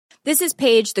This is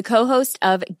Paige, the co-host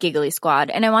of Giggly Squad,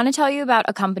 and I want to tell you about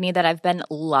a company that I've been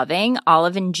loving,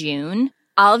 Olive & June.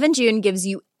 Olive & June gives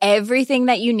you everything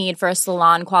that you need for a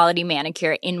salon-quality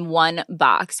manicure in one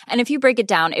box. And if you break it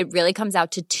down, it really comes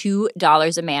out to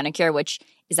 $2 a manicure, which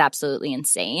is absolutely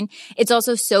insane. It's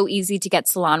also so easy to get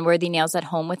salon-worthy nails at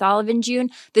home with Olive & June.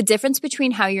 The difference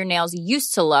between how your nails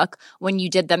used to look when you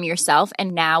did them yourself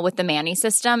and now with the Mani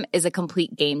system is a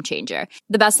complete game changer.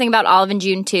 The best thing about Olive &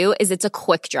 June, too, is it's a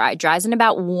quick dry. Dries in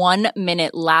about 1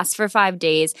 minute, lasts for 5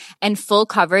 days, and full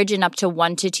coverage in up to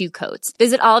 1 to 2 coats.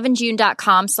 Visit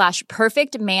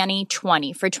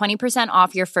oliveandjune.com/perfectmani20 for 20%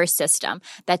 off your first system.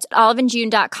 That's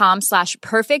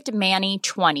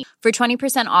oliveandjune.com/perfectmani20 for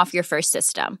 20% off your first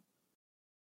system.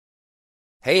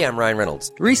 Hey, I'm Ryan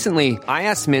Reynolds. Recently, I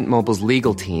asked Mint Mobile's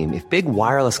legal team if big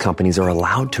wireless companies are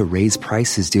allowed to raise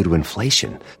prices due to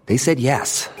inflation. They said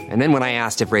yes. And then when I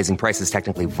asked if raising prices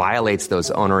technically violates those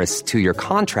onerous 2-year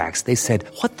contracts, they said,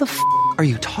 "What the f*** are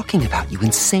you talking about, you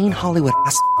insane Hollywood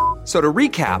ass?" So to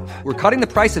recap, we're cutting the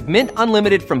price of Mint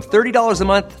Unlimited from $30 a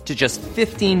month to just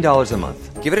 $15 a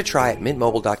month. Give it a try at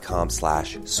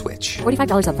mintmobile.com/switch.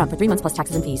 $45 up front for 3 months plus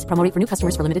taxes and fees. Promo rate for new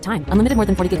customers for limited time. Unlimited more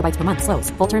than 40 gigabytes per month. Slows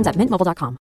full terms at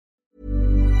mintmobile.com.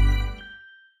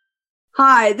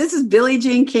 Hi, this is Billie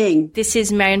Jean King. This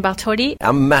is Marion Bartoli.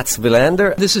 I'm Mats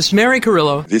Wilander. This is Mary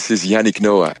Carrillo. This is Yannick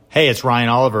Noah. Hey, it's Ryan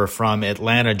Oliver from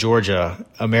Atlanta, Georgia,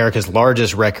 America's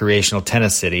largest recreational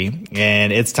tennis city,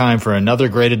 and it's time for another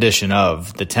great edition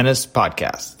of the Tennis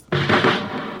Podcast.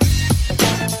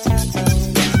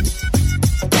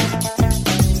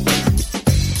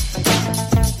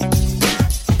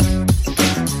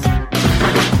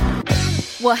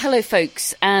 Well, hello,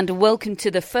 folks, and welcome to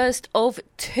the first of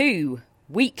 2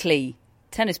 weekly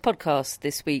tennis podcasts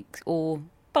this week, or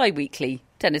bi-weekly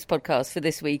tennis podcasts for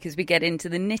this week, as we get into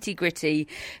the nitty-gritty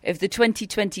of the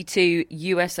 2022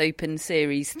 US Open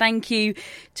Series. Thank you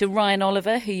to Ryan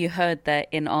Oliver, who you heard there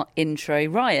in our intro.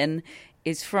 Ryan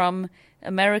is from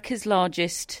America's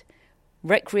largest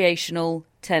recreational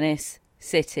tennis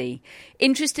city.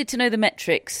 Interested to know the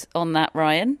metrics on that,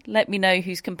 Ryan? Let me know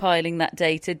who's compiling that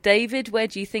data. David, where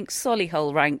do you think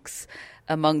Solihull ranks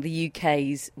among the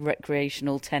UK's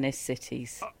recreational tennis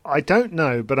cities? I don't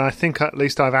know, but I think at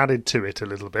least I've added to it a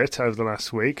little bit over the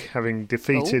last week, having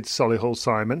defeated Solihull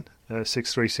Simon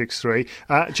 6-3, 6-3.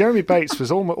 Jeremy Bates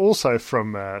was also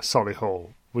from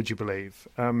Solihull, would you believe?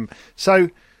 So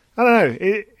I don't know.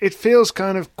 It feels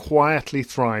kind of quietly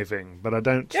thriving, but I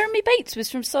don't... Jeremy Bates was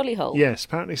from Solihull? Yes,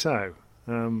 apparently so.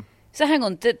 So hang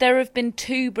on, there have been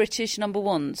 2 British number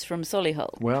ones from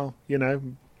Solihull? Well, you know,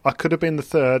 I could have been the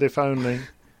third if only.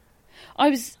 I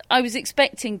was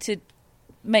expecting to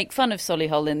make fun of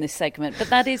Solihull in this segment, but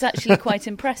that is actually quite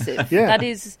impressive. Yeah. That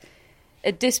is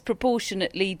a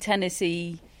disproportionately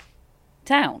Tennessee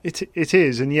town. It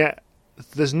is, and yet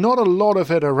there's not a lot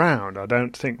of it around, I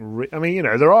don't think. I mean, you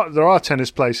know, there are tennis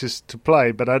places to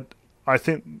play, but I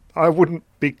think I wouldn't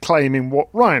be claiming what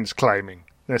Ryan's claiming,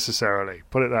 necessarily.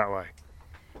 Put it that way.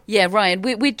 Yeah, Ryan,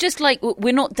 we're just like,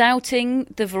 we're not doubting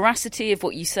the veracity of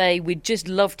what you say. We'd just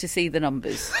love to see the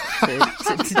numbers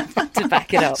to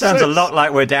back it up. Sounds a lot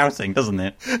like we're doubting, doesn't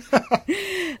it?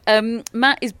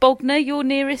 Matt, is Bognor your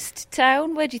nearest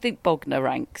town? Where do you think Bognor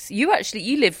ranks? You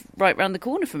live right round the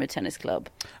corner from a tennis club.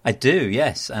 I do,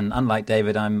 yes. And unlike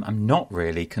David, I'm not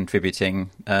really contributing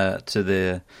to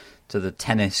the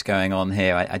tennis going on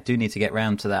here. I do need to get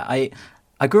round to that. I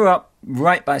grew up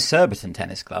right by Surbiton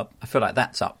Tennis Club. I feel like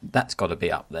that's got to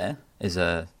be up there as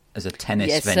a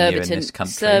tennis venue in this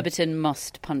country. Surbiton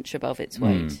must punch above its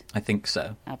weight. I think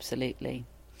so. Absolutely.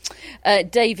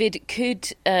 David,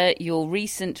 could your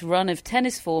recent run of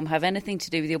tennis form have anything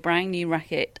to do with your brand new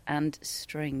racket and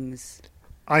strings?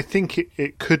 I think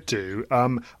it could do.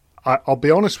 I'll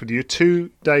be honest with you, 2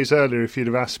 days earlier, if you'd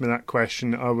have asked me that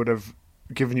question, I would have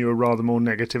given you a rather more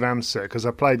negative answer, because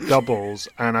I played doubles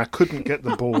and I couldn't get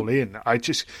the ball in. I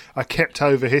kept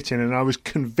over-hitting, and I was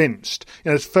convinced.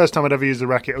 You know, it's the first time I'd ever used the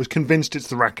racket. I was convinced it's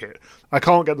the racket. I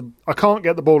can't get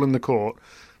the ball in the court.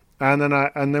 And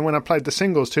then when I played the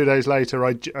singles 2 days later,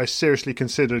 I seriously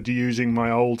considered using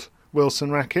my old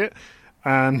Wilson racket,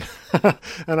 and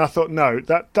and I thought, no,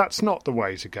 that's not the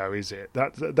way to go, is it?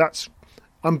 That's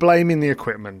I'm blaming the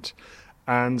equipment,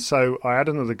 and so I had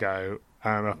another go,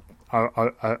 and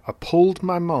I pulled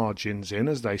my margins in,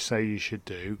 as they say you should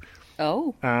do.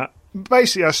 Oh.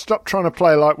 Basically, I stopped trying to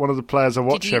play like one of the players I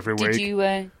watch every week.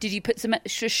 Did you put some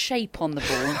extra shape on the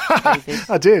ball, David?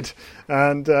 I did,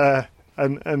 and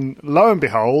lo and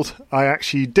behold, I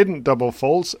actually didn't double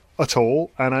faults at all,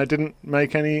 and I didn't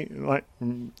make any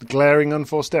glaring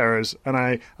unforced errors, and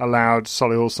I allowed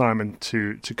Solihull Simon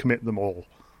to commit them all.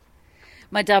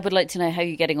 My dad would like to know how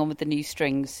you're getting on with the new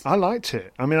strings. I liked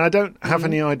it. I mean, I don't have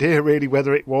any idea really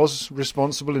whether it was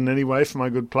responsible in any way for my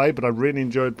good play, but I really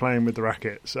enjoyed playing with the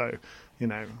racket. So,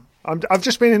 I've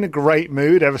just been in a great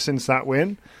mood ever since that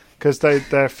win, because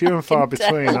they're few and far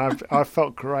between. I've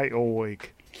felt great all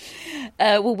week.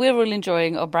 Well, we're all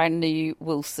enjoying our brand new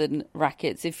Wilson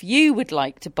rackets. If you would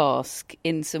like to bask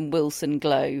in some Wilson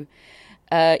glow,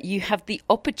 you have the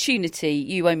opportunity,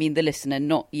 you, I mean the listener,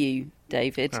 not you,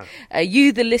 David.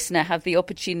 You, the listener, have the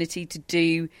opportunity to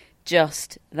do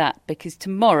just that, because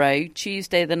tomorrow,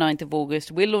 Tuesday the 9th of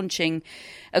August, we're launching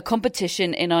a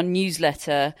competition in our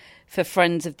newsletter for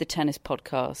friends of the Tennis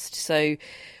Podcast. So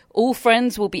all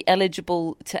friends will be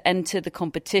eligible to enter the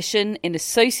competition. In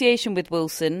association with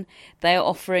Wilson, they are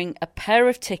offering a pair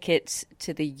of tickets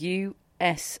to the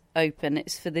US Open.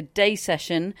 It's for the day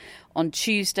session on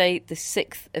Tuesday, the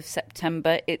 6th of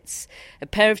September. It's a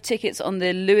pair of tickets on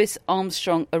the Louis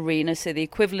Armstrong Arena, so the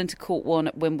equivalent to Court 1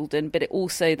 at Wimbledon, but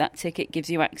that ticket gives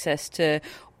you access to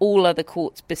all other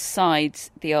courts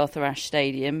besides the Arthur Ashe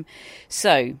Stadium.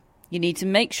 So you need to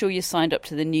make sure you're signed up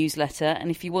to the newsletter,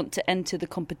 and if you want to enter the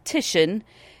competition,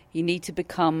 you need to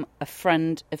become a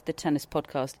friend of the Tennis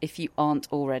Podcast if you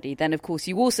aren't already. Then, of course,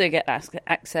 you also get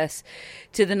access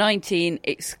to the 19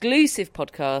 exclusive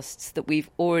podcasts that we've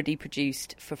already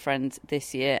produced for friends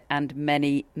this year, and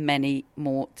many, many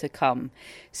more to come.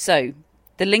 So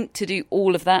the link to do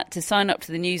all of that, to sign up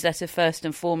to the newsletter first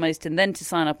and foremost, and then to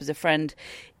sign up as a friend,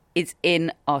 is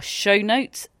in our show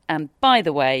notes. And by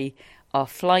the way, our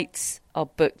flights are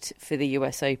booked for the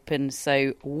US Open,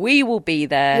 so we will be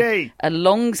there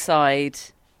alongside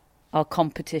our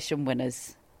competition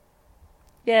winners.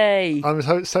 Yay! I'm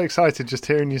so excited just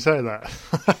hearing you say that.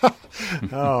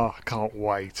 Oh, I can't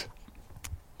wait.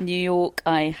 New York,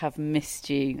 I have missed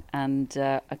you, and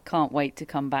I can't wait to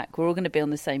come back. We're all going to be on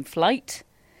the same flight,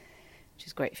 which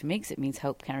is great for me because it means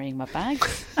help carrying my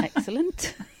bags.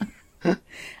 Excellent.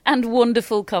 And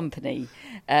wonderful company.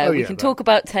 We can talk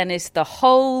about tennis the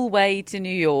whole way to New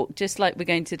York, just like we're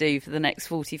going to do for the next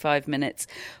 45 minutes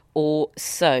or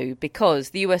so,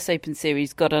 because the US Open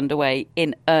Series got underway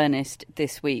in earnest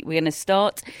this week. We're going to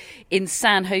start in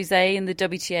San Jose in the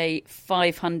WTA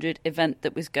 500 event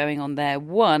that was going on there,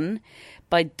 won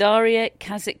by Daria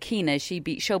Kasatkina. She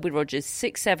beat Shelby Rogers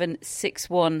 6-7,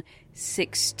 6-1,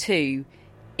 6-2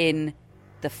 in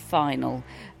the final.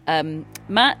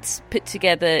 Matt put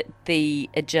together the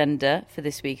agenda for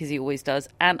this week, as he always does.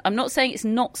 And I'm not saying it's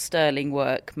not sterling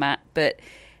work, Matt, but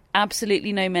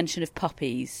absolutely no mention of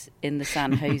puppies in the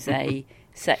San Jose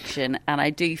section. And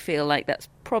I do feel like that's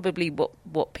probably what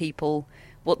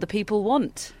the people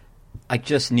want. I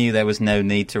just knew there was no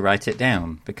need to write it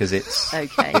down because it's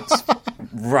okay. It's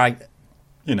right,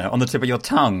 on the tip of your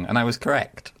tongue, and I was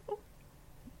correct.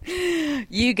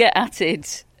 You get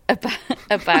atted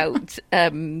about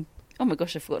oh my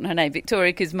gosh, I've forgotten her name,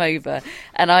 Victoria Kuzmova,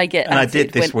 and I get. And I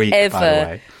did this week, by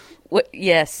the way.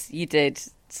 Yes, you did.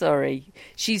 Sorry,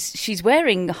 she's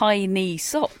wearing high knee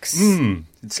socks.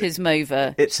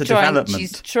 Kuzmova. It's a development.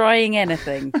 She's trying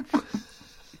anything.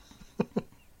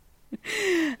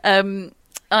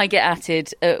 I get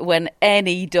atted when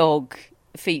any dog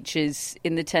features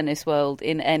in the tennis world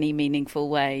in any meaningful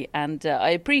way, and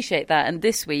I appreciate that. And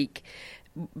this week,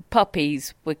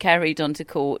 puppies were carried onto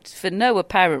court for no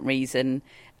apparent reason,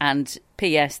 and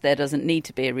P.S. there doesn't need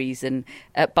to be a reason,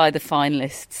 by the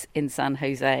finalists in San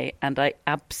Jose, and I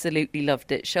absolutely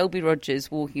loved it. Shelby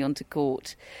Rogers walking onto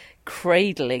court,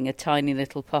 cradling a tiny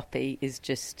little puppy is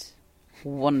just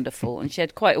wonderful. And she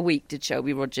had quite a week, did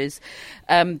Shelby Rogers,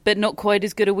 but not quite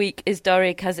as good a week as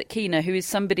Daria Kasatkina, who is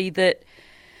somebody that,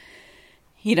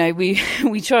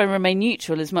 we try and remain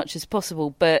neutral as much as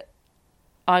possible, but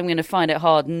I'm going to find it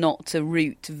hard not to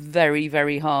root very,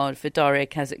 very hard for Daria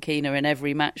Kasatkina in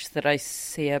every match that I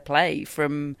see her play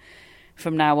from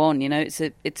now on. It's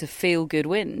a feel-good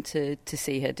win to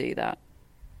see her do that.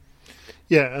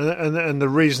 Yeah, and the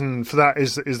reason for that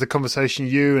is the conversation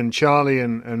you and Charlie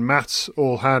and Matt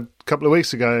all had a couple of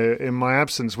weeks ago in my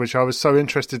absence, which I was so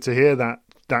interested to hear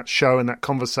that show and that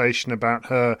conversation about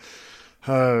her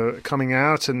coming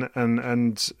out and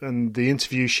the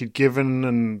interview she'd given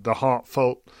and the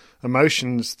heartfelt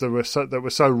emotions that were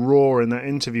so raw in that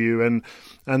interview, and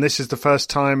this is the first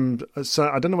time. So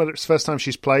I don't know whether it's the first time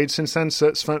she's played since then. So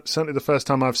it's certainly the first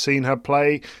time I've seen her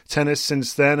play tennis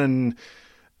since then. And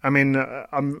I mean,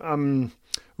 I'm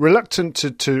reluctant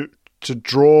to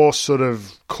draw sort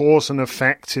of cause and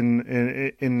effect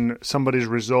in somebody's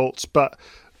results, but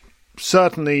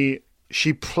certainly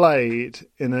she played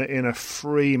in a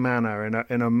free manner,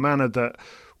 in a manner that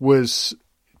was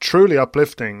truly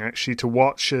uplifting, actually, to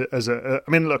watch as I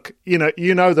mean, look, you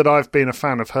know that I've been a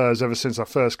fan of hers ever since I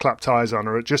first clapped eyes on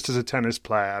her, just as a tennis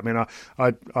player. I mean,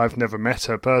 I've never met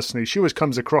her personally. She always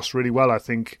comes across really well, I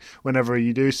think, whenever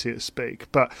you do see her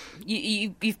speak. But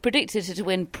you've predicted her to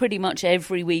win pretty much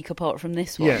every week apart from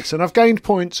this one. Yes, and I've gained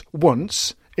points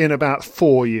once in about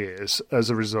 4 years as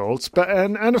a result. But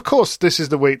and of course, this is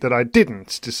the week that I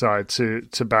didn't decide to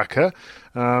back her.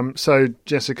 So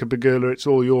Jessica Pegula, it's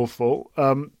all your fault.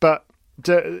 But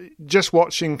just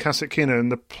watching Kasatkina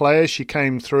and the players she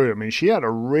came through, I mean, she had a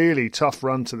really tough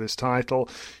run to this title.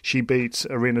 She beat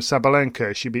Aryna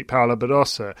Sabalenka, she beat Paula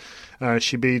Badosa,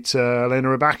 she beat Elena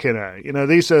Rybakina. You know,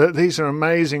 these are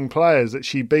amazing players that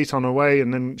she beat on her way,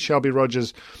 and then Shelby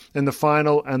Rogers in the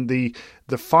final, and the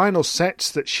final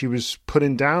sets that she was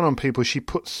putting down on people, she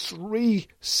put 3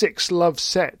 6-love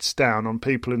sets down on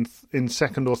people in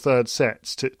second or third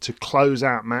sets to close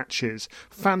out matches.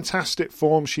 Fantastic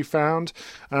form she found.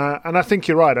 And I think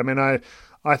you're right. I mean,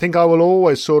 I think I will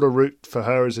always sort of root for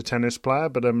her as a tennis player,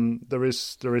 but there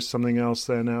is something else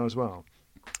there now as well.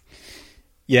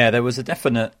 Yeah, there was a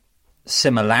definite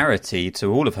similarity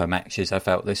to all of her matches, I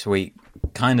felt, this week.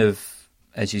 Kind of,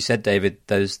 as you said, David,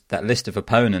 that list of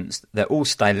opponents, they're all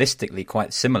stylistically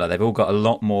quite similar. They've all got a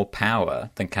lot more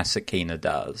power than Kasatkina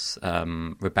does.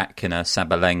 Rybakina,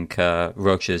 Sabalenka,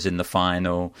 Rogers in the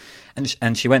final.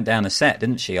 And she went down a set,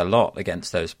 didn't she, a lot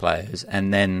against those players,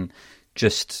 and then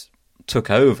just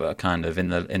took over kind of in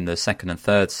the second and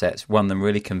third sets, won them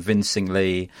really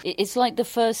convincingly. It's like the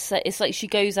first set, it's like she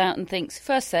goes out and thinks,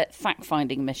 first set,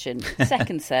 fact-finding mission.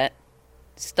 Second set,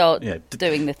 start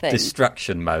doing the thing.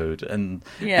 Destruction mode. And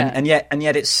yet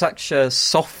it's such a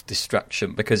soft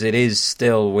destruction because it is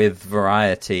still with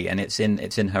variety and it's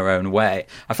in her own way.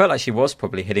 I felt like she was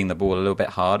probably hitting the ball a little bit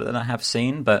harder than I have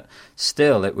seen, but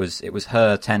still it was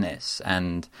her tennis,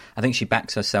 and I think she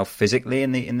backs herself physically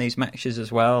in these matches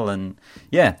as well. And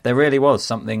yeah, there really was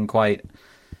something quite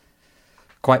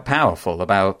powerful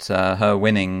about her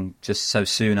winning just so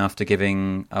soon after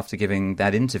giving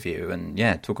that interview. And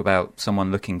yeah, talk about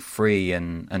someone looking free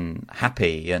and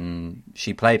happy, and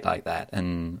she played like that.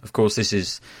 And of course, this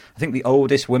is, I think, the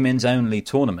oldest women's only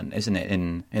tournament, isn't it,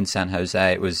 in San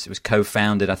Jose? It was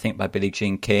co-founded, I think, by Billie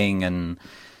Jean King, and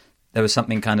there was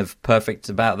something kind of perfect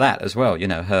about that as well. You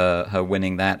know, her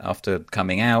winning that after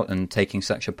coming out and taking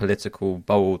such a political,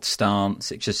 bold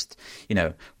stance. It just, you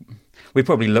know, we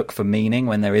probably look for meaning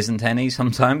when there isn't any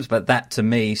sometimes, but that to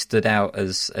me stood out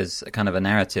as a kind of a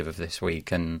narrative of this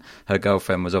week. And her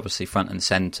girlfriend was obviously front and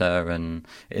centre, and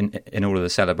in all of the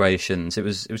celebrations, it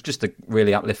was just a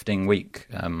really uplifting week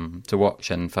to watch,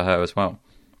 and for her as well.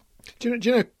 Do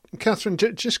you know, Catherine,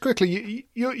 just quickly,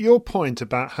 your point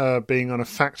about her being on a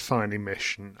fact-finding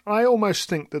mission, I almost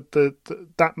think that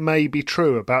that may be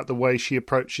true about the way she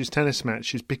approaches tennis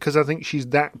matches, because I think she's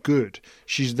that good.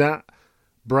 She's that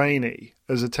brainy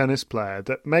as a tennis player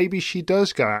that maybe she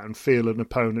does go out and feel an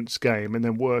opponent's game and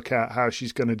then work out how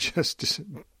she's going to just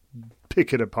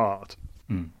pick it apart.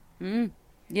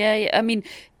 Yeah, I mean,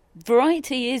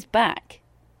 variety is back,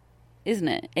 isn't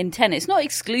it, in tennis? Not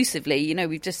exclusively. You know,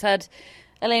 we've just had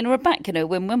Elena Rybakina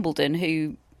win Wimbledon,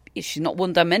 who, she's not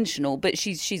one-dimensional, but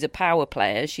she's a power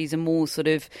player. She's a more sort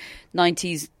of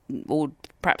 90s or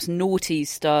perhaps noughties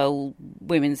style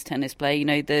women's tennis player. You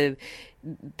know,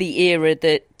 the era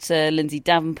that Lindsay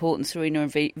Davenport and Serena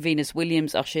and Venus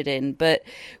Williams ushered in. But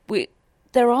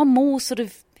there are more sort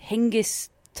of Hingis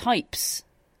types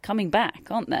coming back,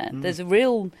 aren't there? There's a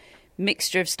real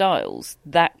mixture of styles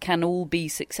that can all be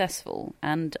successful,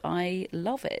 and I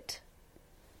love it.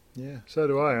 Yeah, so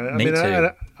do I. Me too.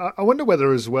 I wonder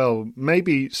whether as well,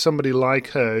 maybe somebody like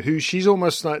her, who she's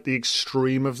almost like the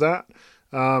extreme of that.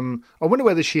 I wonder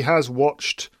whether she has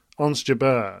watched Ons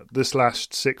Jabeur this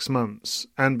last 6 months,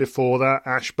 and before that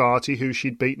Ash Barty, who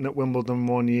she'd beaten at Wimbledon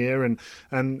 1 year, and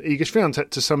Iga Swiatek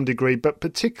to some degree, but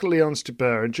particularly Ons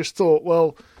Jabeur, and just thought,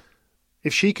 well,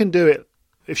 if she can do it,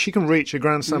 if she can reach a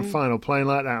Grand Slam final playing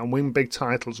like that and win big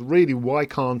titles, really, why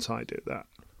can't I do that?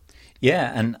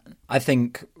 Yeah, and I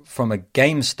think from a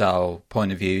game style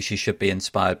point of view, she should be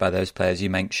inspired by those players you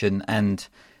mentioned. And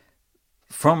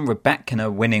from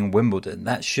Rybakina winning Wimbledon,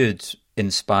 that should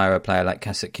inspire a player like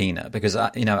Kasatkina, because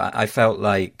I felt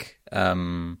like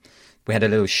we had a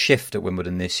little shift at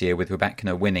Wimbledon this year with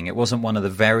Rybakina winning. It wasn't one of the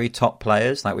very top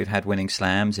players like we've had winning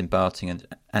slams in Barty and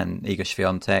Iga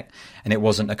Swiatek, and it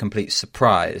wasn't a complete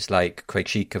surprise like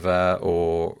Krejcikova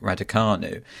or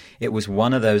Raducanu. It was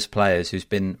one of those players who's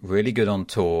been really good on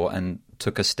tour and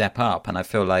took a step up, and I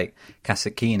feel like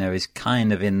Kasatkina is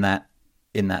kind of in that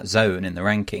zone in the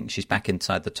ranking. She's back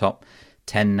inside the top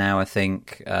 10 now, I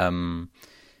think.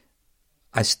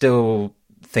 I still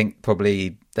think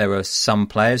probably there are some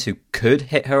players who could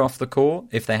hit her off the court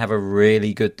if they have a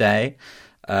really good day.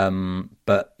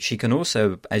 But she can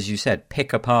also, as you said,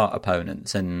 pick apart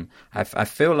opponents. And I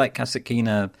feel like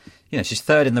Kasatkina, she's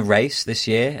third in the race this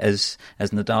year, as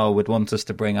Nadal would want us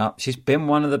to bring up. She's been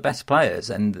one of the best players,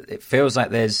 and it feels like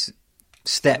there's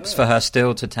steps for her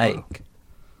still to take.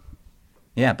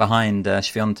 Yeah, behind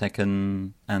Swiatek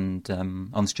and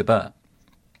Ons Jabeur.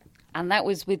 And that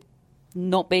was with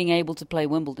not being able to play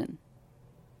Wimbledon.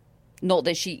 Not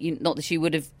that she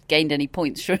would have gained any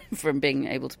points from being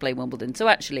able to play Wimbledon. So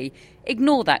actually,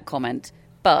 ignore that comment.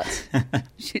 But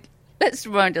let's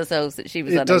remind ourselves that she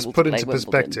was unable to play Wimbledon. It does put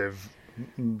into perspective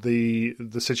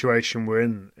the situation we're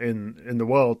in the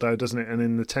world, though, doesn't it? And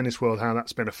in the tennis world, how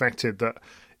that's been affected. That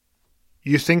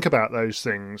you think about those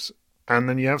things, and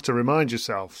then you have to remind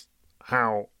yourself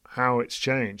how it's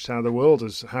changed, how the world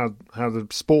has, how the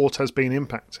sport has been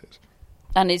impacted.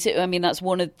 And that's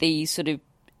one of the sort of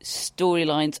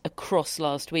storylines across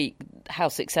last week, how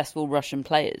successful Russian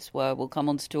players were. We'll come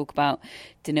on to talk about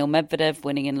Daniil Medvedev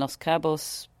winning in Los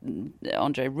Cabos.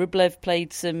 Andrei Rublev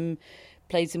played some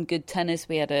good tennis.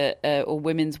 We had a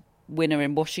women's winner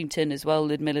in Washington as well,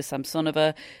 Ludmila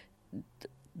Samsonova.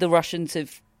 The Russians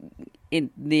have, in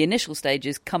the initial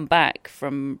stages, come back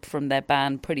from their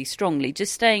ban pretty strongly.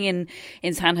 Just staying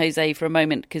in San Jose for a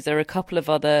moment, because there are a couple of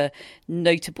other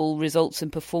notable results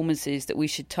and performances that we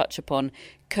should touch upon.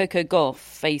 Coco Gauff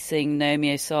facing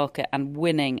Naomi Osaka and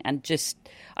winning, and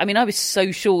I was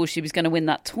so sure she was going to win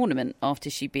that tournament after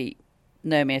she beat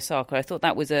Naomi Osaka. I thought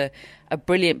that was a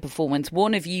brilliant performance.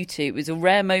 One of you two, it was a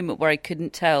rare moment where I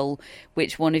couldn't tell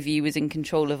which one of you was in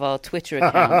control of our Twitter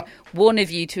account. One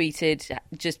of you tweeted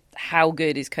just how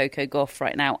good is Coco Gauff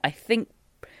right now. I think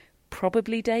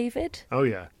probably David. Oh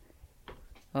yeah.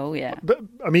 But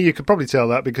you could probably tell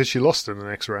that because she lost in the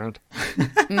next round.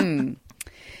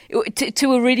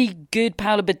 To a really good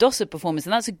Paula Badosa performance,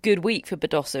 and that's a good week for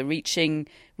Badosa, reaching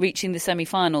the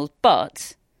semi-finals.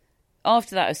 But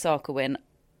after that Osaka win,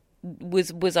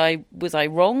 was I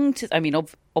wrong?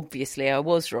 Obviously I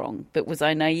was wrong, but was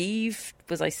I naive?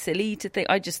 Was I silly to think?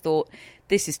 I just thought,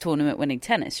 this is tournament-winning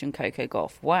tennis from Coco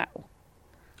Gauff. Wow.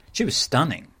 She was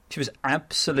stunning. She was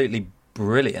absolutely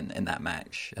brilliant in that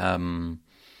match.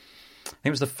 I think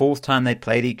it was the fourth time they'd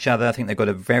played each other. I think they've got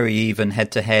a very even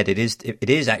head-to-head. It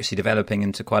is actually developing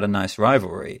into quite a nice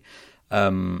rivalry.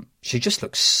 She just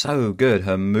looks so good.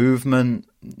 Her movement,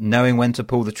 knowing when to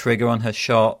pull the trigger on her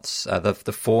shots,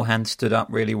 the forehand stood up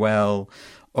really well.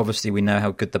 Obviously, we know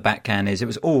how good the backhand is. It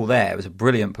was all there. It was a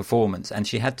brilliant performance. And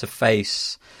she had to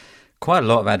face quite a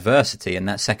lot of adversity in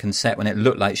that second set when it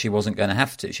looked like she wasn't going to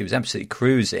have to. She was absolutely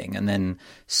cruising. And then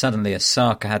suddenly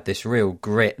Osaka had this real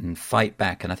grit and fight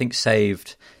back, and I think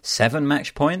saved 7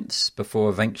 match points before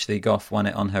eventually Gauff won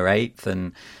it on her 8th.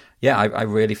 And yeah, I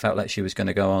really felt like she was going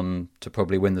to go on to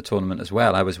probably win the tournament as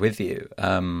well. I was with you.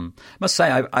 I must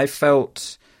say, I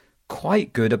felt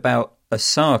quite good about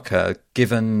Osaka,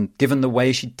 given the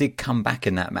way she did come back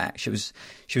in that match.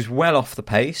 She was well off the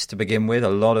pace to begin with, a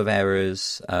lot of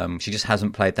errors. She just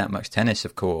hasn't played that much tennis,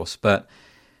 of course, but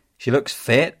she looks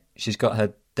fit. She's got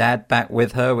her dad back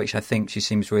with her, which I think she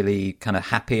seems really kind of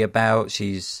happy about.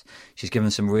 She's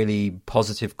given some really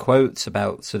positive quotes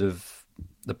about sort of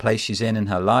the place she's in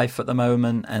her life at the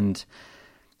moment, and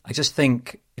I just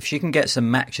think if she can get some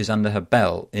matches under her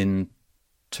belt in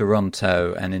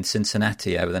Toronto and in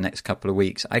Cincinnati over the next couple of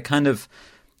weeks, I kind of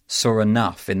saw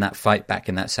enough in that fight back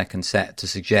in that second set to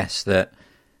suggest that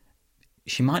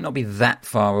she might not be that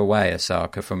far away,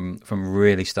 Osaka, from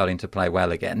really starting to play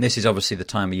well again. This is obviously the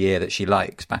time of year that she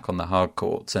likes, back on the hard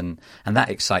courts, and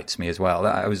that excites me as well.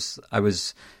 I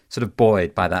was sort of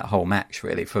buoyed by that whole match,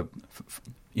 really, for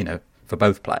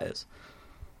both players.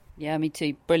 Yeah, me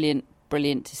too. Brilliant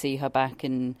to see her back,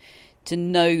 and to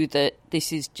know that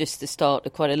this is just the start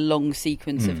of quite a long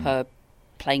sequence of her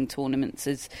playing tournaments.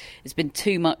 There's been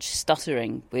too much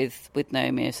stuttering with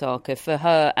Naomi Osaka for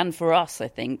her and for us, I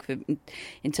think,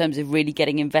 in terms of really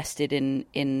getting invested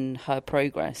in her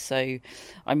progress. So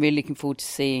I'm really looking forward to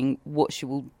seeing what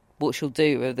she'll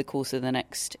do over the course of the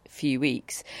next few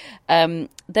weeks.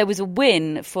 There was a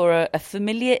win for a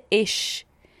familiar-ish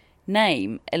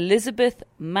name, Elizabeth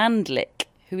Mandlik,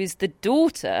 who is the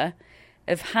daughter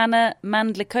of Hannah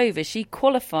Mandlikova. She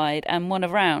qualified and won a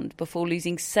round before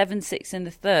losing 7-6 in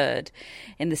the third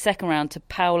in the second round to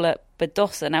Paula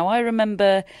Badosa. Now, I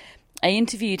remember I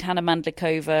interviewed Hannah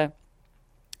Mandlikova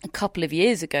a couple of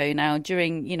years ago now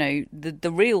during,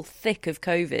 the real thick of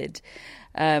COVID,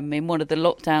 in one of the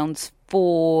lockdowns,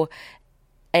 for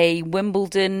a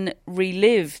Wimbledon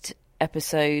Relived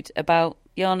episode about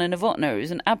Jana Novotná. It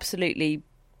was an absolutely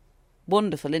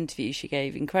wonderful interview she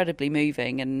gave, incredibly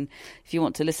moving. And if you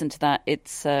want to listen to that,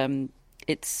 it's in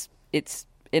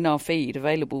our feed,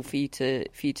 available for you to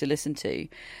listen to.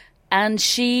 And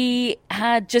she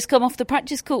had just come off the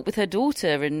practice court with her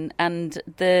daughter, and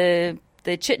the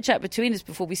chit chat between us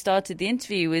before we started the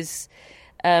interview was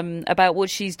about what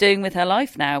she's doing with her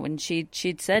life now. And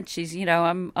she'd said she's,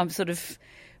 I'm sort of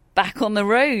back on the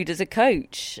road as a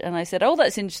coach. And I said, oh,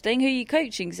 that's interesting. Who are you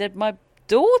coaching? She said, my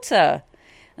daughter.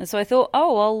 And so I thought,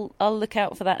 oh, I'll look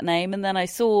out for that name. And then I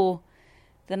saw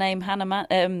the name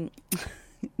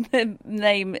the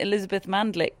name Elizabeth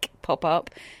Mandlik pop up,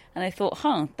 and I thought,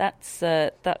 that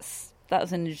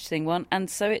was an interesting one. And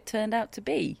so it turned out to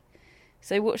be.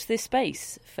 So watch this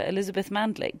space for Elizabeth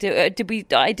Mandlik.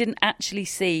 I didn't actually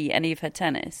see any of her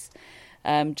tennis,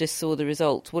 just saw the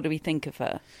results. What do we think of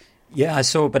her? Yeah, I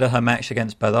saw a bit of her match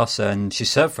against Badosa, and she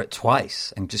served for it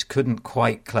twice and just couldn't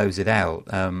quite close it out.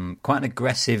 Quite an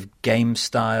aggressive game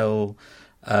style.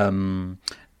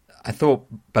 I thought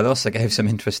Badosa gave some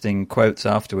interesting quotes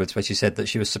afterwards where she said that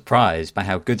she was surprised by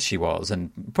how good she was,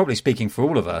 and probably speaking for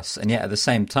all of us. And yet at the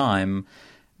same time,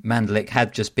 Mandlik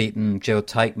had just beaten Jill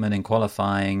Teichmann in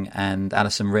qualifying and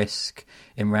Alison Risk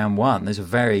in round one. Those are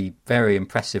very, very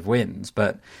impressive wins,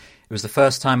 but it was the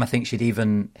first time I think she'd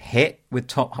even hit with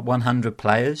top 100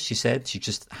 players, she said. She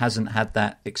just hasn't had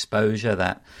that exposure,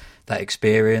 that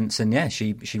experience. And yeah,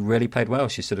 she really played well.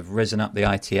 She's sort of risen up the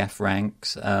ITF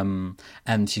ranks.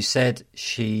 And she said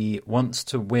she wants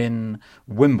to win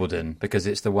Wimbledon because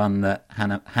it's the one that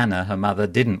Hannah, her mother,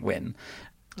 didn't win.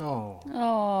 Oh,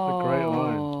 a great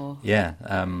line. Yeah,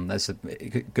 there's a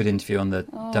good interview on the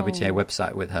WTA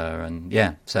website with her. And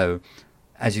yeah, so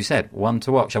as you said, one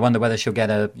to watch. I wonder whether she'll get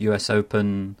a US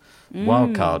Open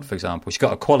wild card, for example. She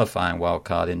got a qualifying wild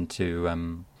card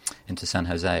into San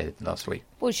Jose last week.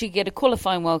 Well, she could get a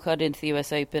qualifying wildcard into the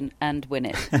US Open and win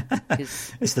it.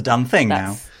 It's the done thing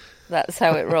now. That's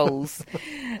how it rolls.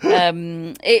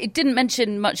 It didn't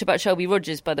mention much about Shelby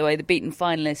Rogers, by the way, the beaten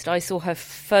finalist. I saw her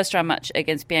first round match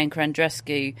against Bianca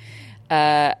Andreescu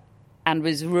and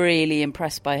was really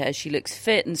impressed by her. She looks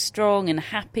fit and strong and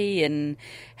happy and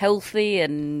healthy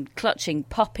and clutching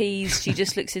puppies. She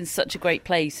just looks in such a great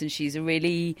place, and she's a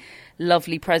really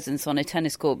lovely presence on a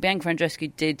tennis court. Bianca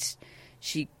Andreescu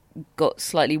she got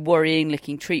slightly worrying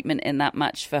looking treatment in that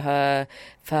match for her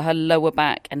lower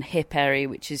back and hip area,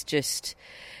 which is just...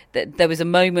 There was a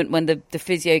moment when the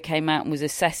physio came out and was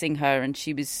assessing her, and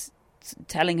she was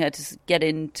telling her to get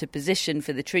into position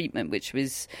for the treatment, which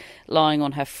was lying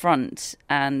on her front,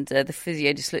 and the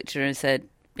physio just looked at her and said,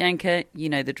 Bianca, you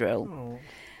know the drill. Oh.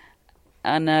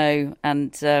 I know,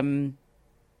 and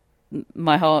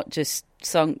my heart just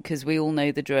sunk because we all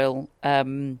know the drill.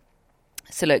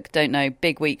 So look, don't know,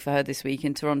 big week for her this week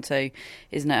in Toronto.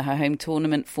 Isn't it her home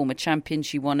tournament? Former champion,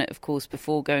 she won it, of course,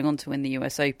 before going on to win the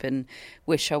US Open.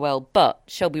 Wish her well. But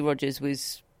Shelby Rogers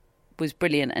was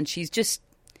brilliant, and she's just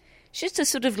a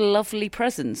sort of lovely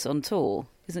presence on tour,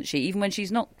 isn't she? Even when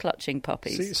she's not clutching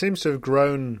puppies. Seems to have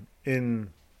grown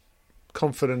in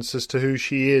confidence as to who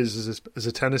she is as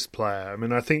a tennis player. I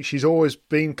mean, I think she's always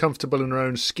been comfortable in her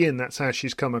own skin. That's how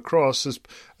she's come across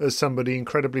as somebody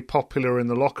incredibly popular in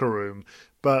the locker room.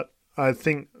 But I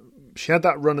think she had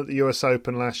that run at the US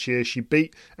Open last year. She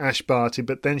beat Ash Barty,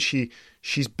 but then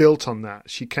she's built on that.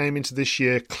 She came into this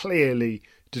year clearly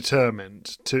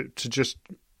determined to just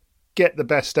get the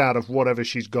best out of whatever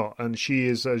she's got, and she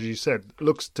is, as you said,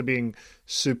 looks to be in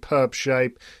superb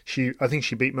shape. I think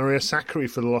she beat Maria Sakkari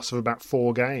for the loss of about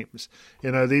 4 games.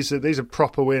 You know, these are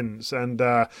proper wins, and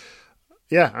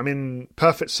yeah, I mean,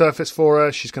 perfect surface for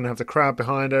her. She's going to have the crowd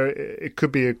behind her. It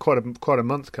could be quite a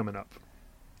month coming up.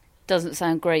 Doesn't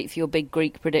sound great for your big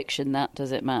Greek prediction, that,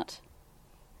 does it, Matt?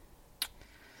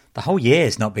 The whole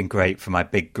year's not been great for my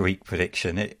big Greek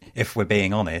prediction, if we're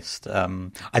being honest.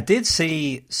 I did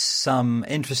see some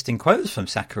interesting quotes from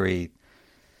Sakkari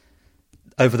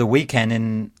over the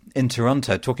weekend in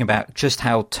Toronto, talking about just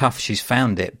how tough she's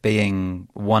found it being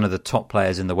one of the top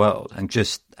players in the world, and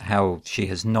just how she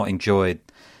has not enjoyed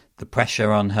the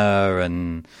pressure on her.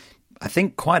 And I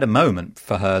think quite a moment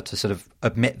for her to sort of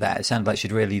admit that. It sounded like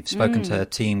she'd really spoken to her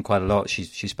team quite a lot. She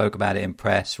spoke about it in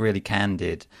press, really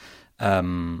candid.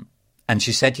 And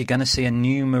she said you're going to see a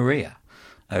new Maria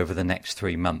over the next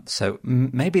 3 months. So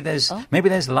maybe there's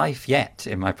life yet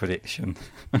in my prediction.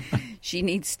 She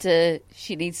needs to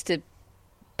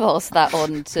pass that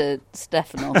on to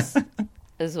Stefanos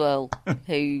as well.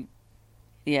 Who,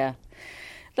 yeah,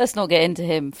 let's not get into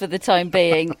him for the time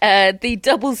being. The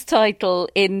doubles title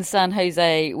in San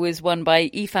Jose was won by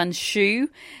Yifan Xu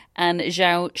and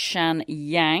Zhao Shan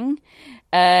Yang.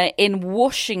 In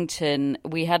Washington,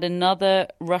 we had another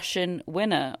Russian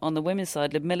winner on the women's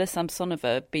side. Ludmila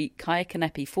Samsonova beat Kaya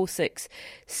Kanepi 4-6,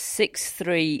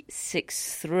 6-3,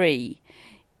 6-3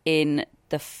 in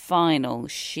the final.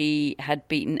 She had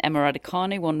beaten Emma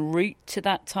Raducanu en route to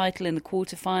that title in the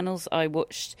quarterfinals. I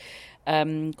watched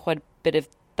quite a bit of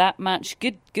that match.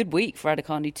 Good week for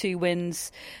Raducanu. 2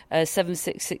 wins,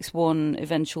 7-6, 6-1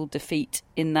 eventual defeat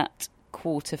in that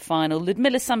quarterfinal.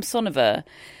 Ludmila Samsonova,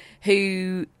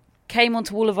 who came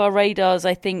onto all of our radars,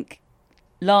 I think,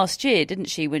 last year, didn't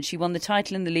she, when she won the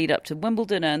title in the lead up to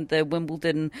Wimbledon, and the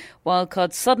Wimbledon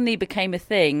wildcard suddenly became a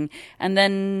thing and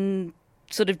then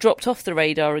sort of dropped off the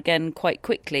radar again quite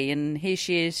quickly. And here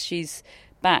she is, she's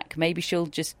back. Maybe she'll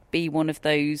just be one of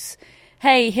those,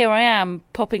 hey, here I am,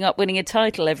 popping up winning a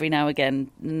title every now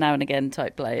and again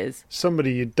type players.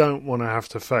 Somebody you don't want to have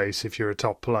to face if you're a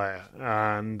top player,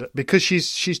 and because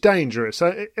she's dangerous.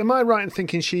 Am I right in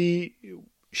thinking she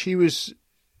was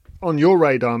on your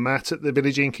radar, Matt, at the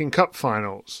Billie Jean King Cup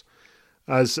finals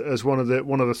as one of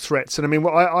the threats? And I mean,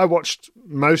 I watched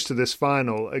most of this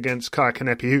final against Kaya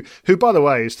Kanepi, who by the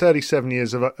way is 37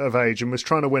 years of age and was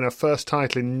trying to win her first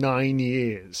title in 9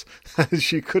 years.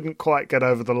 She couldn't quite get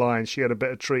over the line. She had a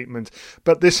bit of treatment,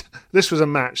 but this was a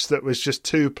match that was just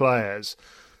two players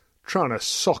trying to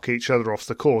sock each other off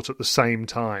the court at the same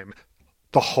time,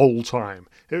 the whole time.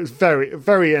 It was very,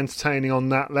 very entertaining on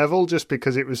that level, just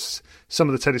because it was, some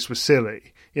of the tennis was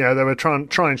silly. You know, they were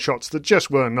trying shots that just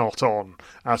were not on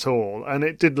at all, and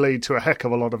it did lead to a heck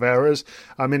of a lot of errors.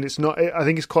 I mean, I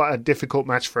think it's quite a difficult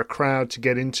match for a crowd to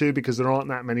get into because there aren't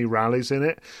that many rallies in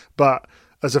it. But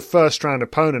as a first-round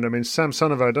opponent, I mean,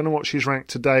 Samsonova, I don't know what she's ranked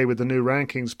today with the new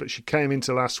rankings, but she came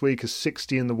into last week as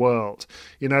 60 in the world.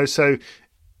 You know, so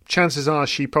chances are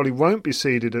she probably won't be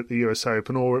seeded at the US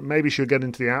Open, or maybe she'll get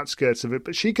into the outskirts of it,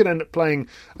 but she could end up playing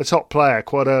a top player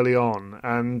quite early on,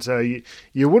 and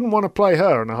you wouldn't want to play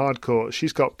her on a hard court.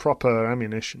 She's got proper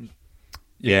ammunition.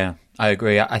 Yeah, I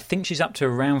agree. I think she's up to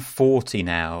around 40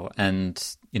 now, and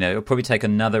you know, it'll probably take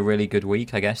another really good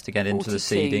week, I guess, to get into 42. the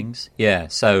seedings. Yeah,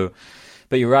 so,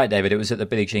 but you're right, David, it was at the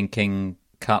Billie Jean King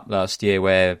Cup last year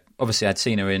where obviously I'd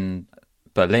seen her in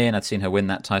Berlin, I'd seen her win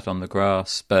that title on the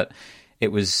grass, but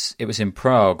it was in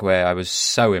Prague where I was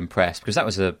so impressed, because that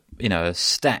was a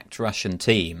stacked Russian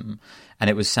team, and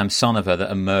it was Samsonova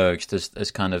that emerged as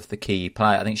kind of the key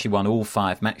player. I think she won all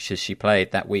 5 matches she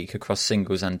played that week across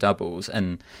singles and doubles,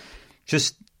 and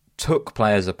just took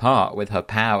players apart with her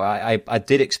power. I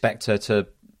did expect her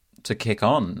to kick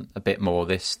on a bit more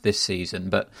this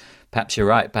season, but perhaps you're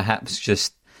right. Perhaps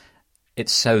just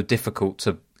it's so difficult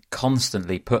to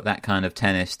constantly put that kind of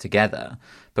tennis together.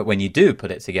 But when you do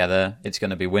put it together, it's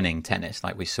going to be winning tennis,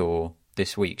 like we saw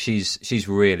this week. She's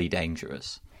really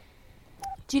dangerous.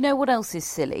 Do you know what else is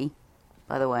silly,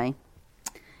 by the way?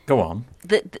 Go on.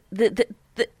 The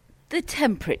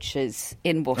temperatures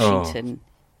in Washington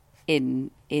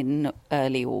in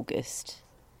early August.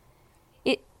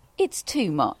 It's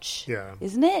too much,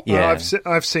 isn't it? Yeah. Well,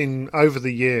 I've seen over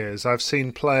the years, I've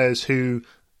seen players who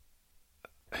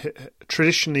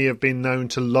traditionally have been known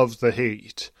to love the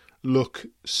heat look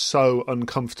so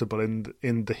uncomfortable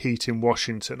in the heat in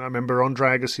Washington. I remember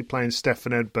Andre Agassi playing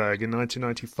Stefan Edberg in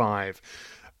 1995,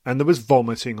 and there was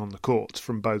vomiting on the courts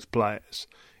from both players.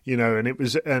 You know, and it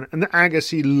was and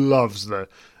Agassi loves the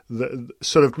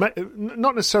sort of,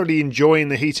 not necessarily enjoying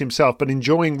the heat himself, but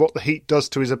enjoying what the heat does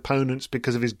to his opponents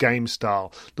because of his game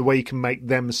style, the way he can make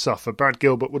them suffer. Brad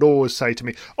Gilbert would always say to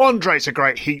me, Andre's a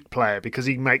great heat player because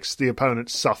he makes the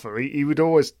opponents suffer. He would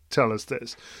always tell us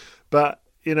this. But,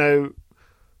 you know,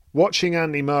 watching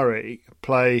Andy Murray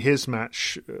play his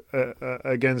match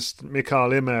against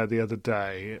Mikael Ymer the other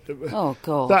day, oh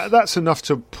God, that's enough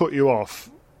to put you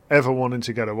off ever wanting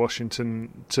to go to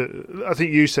Washington to, I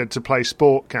think you said, to play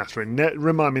sport, Catherine.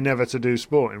 Remind me never to do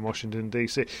sport in Washington,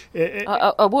 D.C.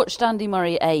 I watched Andy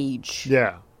Murray age.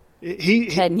 Yeah.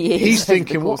 10 years. He's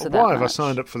thinking, why have match. I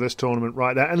signed up for this tournament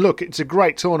right now? And look, it's a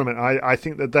great tournament. I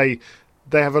think that they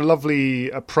have a lovely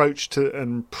approach to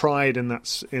and pride in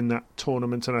that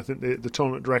tournament, and I think the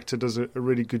tournament director does a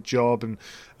really good job, and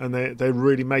they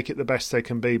really make it the best they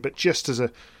can be. But just as a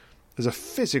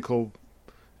physical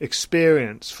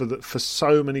experience for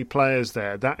so many players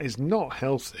there, that is not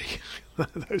healthy.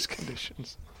 Those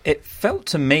conditions. It felt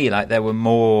to me like there were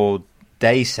more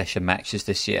day session matches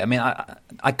this year. I mean,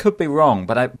 I could be wrong,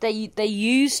 but they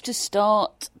used to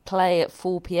start play at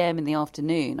 4 p.m. in the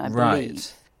afternoon, I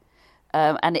believe.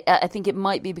 And I think it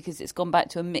might be because it's gone back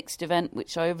to a mixed event,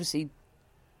 which I obviously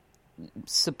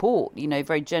support, you know,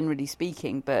 very generally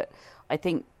speaking. But I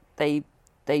think they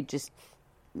just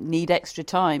need extra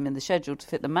time in the schedule to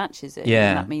fit the matches in. Yeah.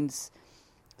 And that means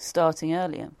starting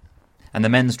earlier. And the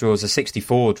men's draw is a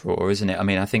 64 draw, isn't it? I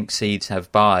mean, I think seeds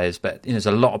have buys, but there's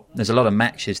a lot of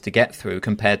matches to get through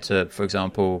compared to, for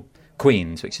example,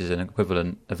 Queens, which is an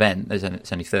equivalent event.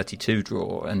 It's only 32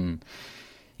 draw, and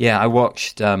yeah, I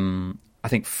watched. I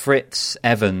think Fritz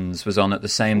Evans was on at the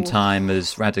same time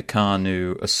as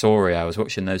Raducanu Osorio. I was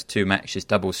watching those two matches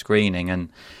double screening, and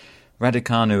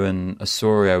Raducanu and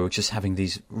Osorio were just having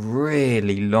these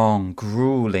really long,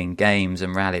 grueling games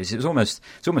and rallies. It was almost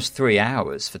 3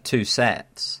 hours for 2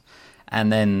 sets,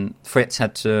 and then Fritz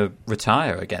had to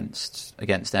retire against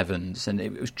Evans, and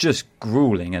it was just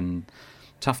grueling and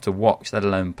tough to watch, let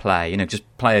alone play.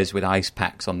 Just players with ice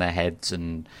packs on their heads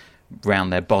and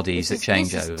round their bodies at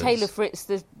changeovers. This is Taylor Fritz,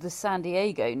 the San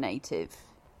Diego native.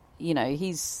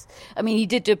 He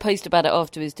did do a post about it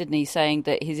afterwards, didn't he, saying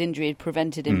that his injury had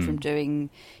prevented him from doing,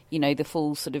 the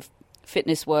full sort of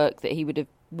fitness work that he would have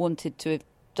wanted to have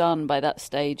done by that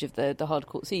stage of the hard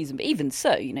court season. But even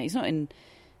so, he's not in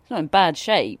bad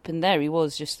shape, and there he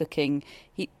was just looking.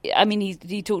 He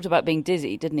talked about being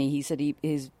dizzy, didn't he? He said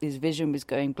his vision was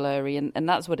going blurry, and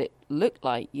that's what it looked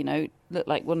like. It looked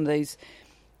like one of those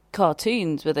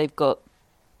cartoons where they've got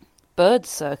birds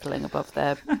circling above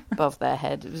their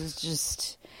head. It was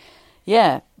just,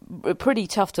 pretty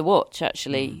tough to watch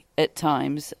actually at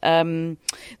times.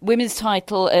 Men's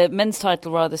title,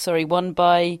 won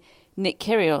by Nick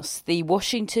Kyrgios, the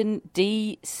Washington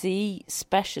DC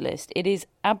specialist. It is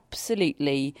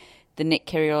absolutely the Nick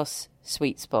Kyrgios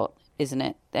sweet spot, isn't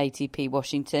it? The ATP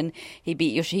Washington. He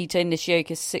beat Yoshihito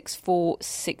Nishioka 6-4,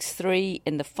 6-3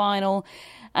 in the final,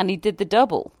 and he did the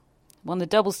double. Won the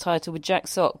doubles title with Jack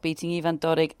Sock, beating Ivan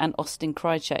Dodig and Austin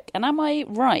Krajicek. And am I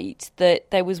right that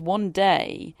there was one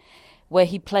day where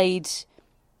he played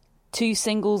 2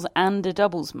 singles and a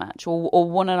doubles match, or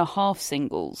 1.5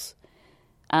 singles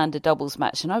and a doubles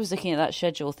match? And I was looking at that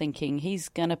schedule thinking, he's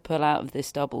going to pull out of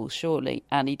this doubles, surely.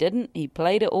 And he didn't. He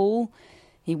played it all.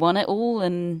 He won it all,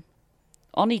 and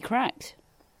on he cracked.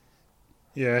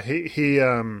 Yeah, he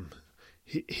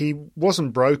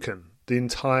wasn't broken the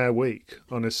entire week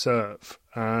on his serve,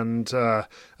 and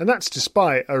that's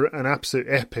despite an absolute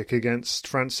epic against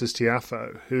Frances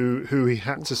Tiafoe, who he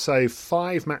had to save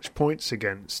 5 match points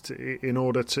against in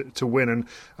order to win. And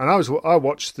I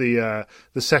watched the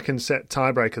second set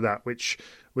tiebreak of that, which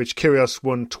Kyrgios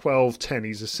won 12-10.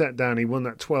 He's a set down. He won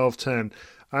that 12-10,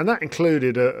 and that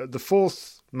included the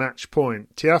fourth match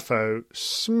point. Tiafoe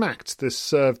smacked this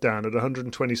serve down at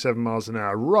 127 miles an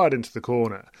hour right into the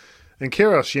corner. And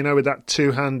Kyrgios, with that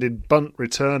two-handed bunt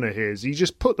return of his, he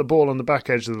just put the ball on the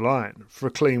back edge of the line for a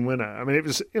clean winner. I mean, it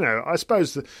was, I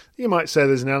suppose you might say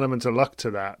there's an element of luck to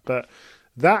that, but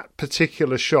that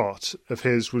particular shot of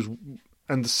his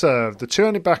and the serve, the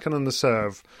two-handed backhand and the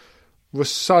serve,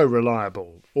 was so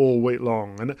reliable all week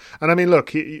long. And I mean,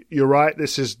 look, you're right.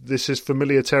 This is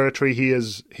familiar territory. He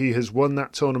has won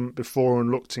that tournament before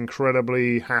and looked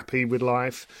incredibly happy with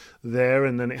life there,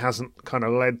 and then it hasn't kind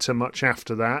of led to much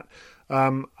after that.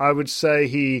 I would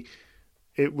say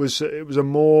it was a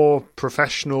more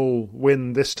professional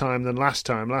win this time than last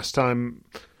time. Last time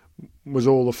was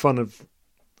all the fun of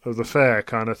the fair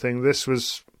kind of thing. This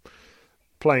was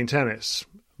playing tennis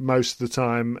most of the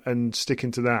time and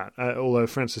sticking to that, although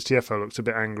Frances Tiafoe looked a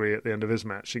bit angry at the end of his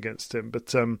match against him.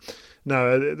 But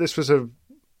no, this was a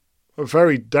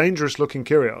very dangerous-looking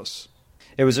Kyrgios.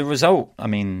 It was a result,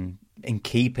 in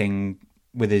keeping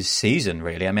with his season,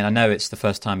 really. I know it's the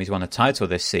first time he's won a title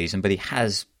this season, but he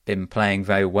has been playing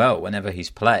very well whenever he's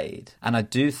played. And I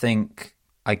do think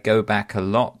I go back a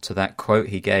lot to that quote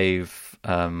he gave,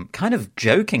 kind of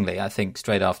jokingly, I think,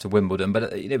 straight after Wimbledon,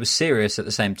 but it was serious at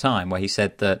the same time, where he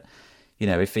said that,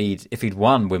 if he'd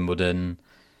won Wimbledon,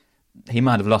 he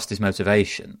might have lost his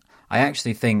motivation. I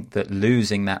actually think that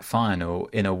losing that final,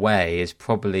 in a way, is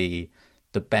probably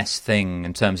the best thing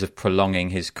in terms of prolonging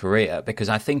his career, because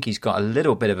I think he's got a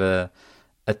little bit of a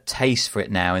taste for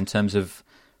it now in terms of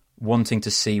wanting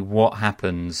to see what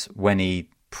happens when he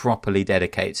properly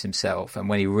dedicates himself and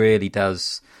when he really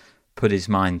does put his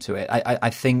mind to it. I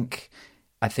think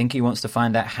he wants to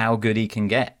find out how good he can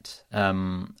get.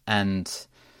 And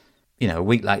a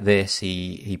week like this,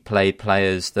 he played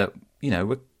players that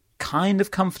were kind of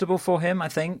comfortable for him. I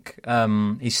think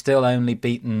he's still only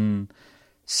beaten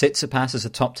Tsitsipas as a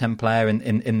top 10 player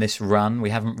in this run. We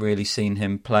haven't really seen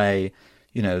him play,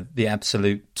 the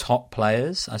absolute top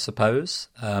players, I suppose.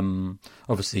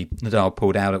 Obviously, Nadal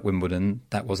pulled out at Wimbledon.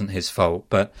 That wasn't his fault.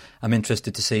 But I'm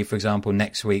interested to see, for example,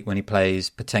 next week when he plays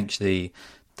potentially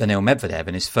Daniil Medvedev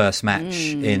in his first match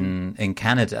in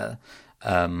Canada.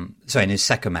 In his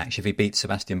second match, if he beats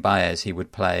Sebastian Baez, he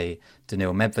would play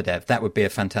Daniil Medvedev. That would be a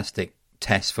fantastic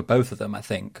test for both of them, I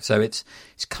think. So it's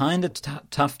kind of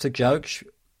tough to judge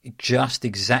just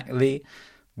exactly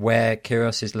where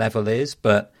Kyrgios's level is,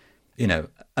 but you know,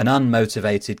 an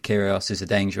unmotivated Kyrgios is a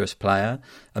dangerous player.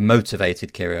 A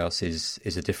motivated Kyrgios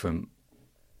is a different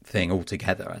thing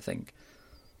altogether, I think.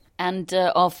 And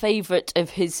our favourite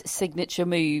of his signature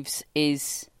moves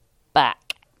is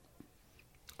back.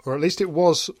 Or at least it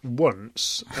was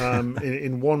once.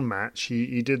 In one match,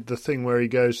 he did the thing where he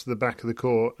goes to the back of the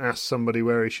court, asks somebody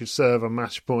where he should serve on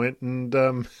match point, and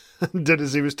did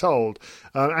as he was told.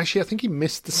 Actually, I think he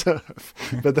missed the serve,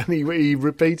 but then he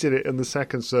repeated it in the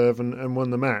second serve and won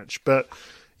the match. But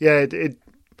yeah, it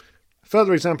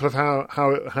further example of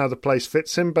how the place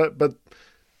fits him. But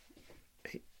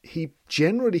he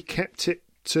generally kept it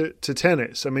to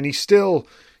tennis. I mean, he still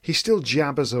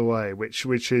jabbers away,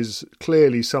 which is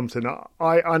clearly something.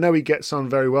 I know he gets on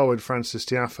very well with Frances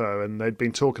Tiafoe, and they'd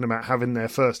been talking about having their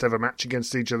first ever match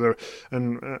against each other,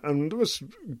 and there was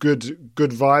good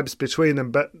vibes between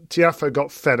them. But Tiafoe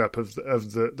got fed up of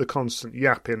the constant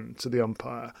yapping to the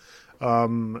umpire,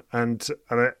 and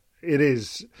it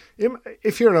is,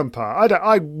 if you're an umpire,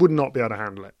 I would not be able to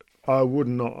handle it. I would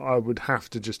not. I would have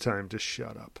to just tell him to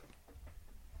shut up.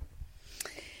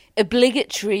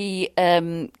 Obligatory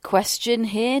question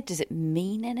here. Does it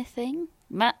mean anything?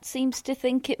 Matt seems to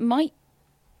think it might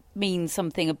mean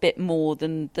something a bit more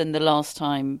than the last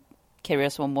time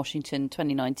Kyrgios won Washington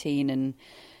 2019, and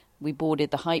we boarded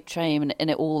the hype train,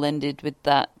 and it all ended with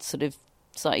that sort of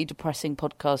slightly depressing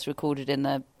podcast recorded in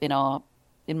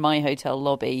my hotel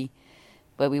lobby,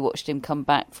 where we watched him come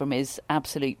back from his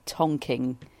absolute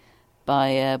tonking by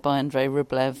Andrei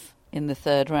Rublev in the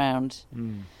third round.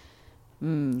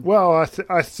 Well,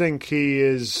 I think he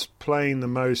is playing the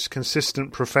most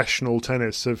consistent professional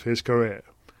tennis of his career.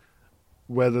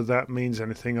 Whether that means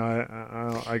anything,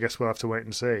 I guess we'll have to wait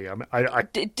and see.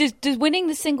 Does winning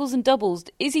the singles and doubles,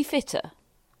 is he fitter?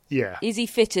 Yeah. Is he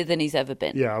fitter than he's ever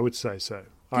been? Yeah, I would say so.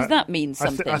 Does that mean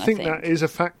something? I think that is a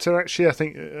factor. Actually,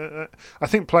 I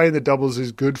think playing the doubles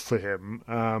is good for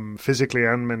him, physically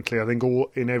and mentally. I think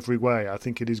in every way. I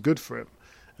think it is good for him.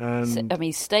 And, I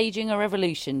mean, staging a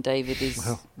revolution, David,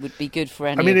 would be good for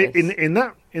any. I mean, of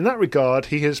us. in that regard,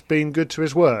 he has been good to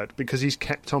his word, because he's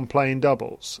kept on playing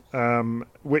doubles,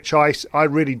 which I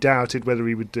really doubted whether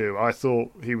he would do. I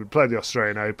thought he would play the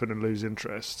Australian Open and lose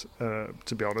interest,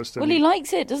 to be honest. Well, he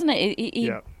likes it, doesn't it?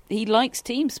 He likes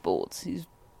team sports. He's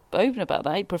open about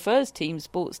that. He prefers team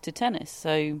sports to tennis.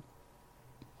 So,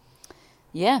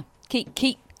 yeah,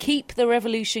 keep the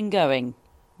revolution going,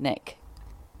 Nick.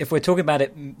 If we're talking about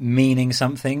it meaning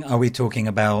something, are we talking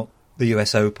about the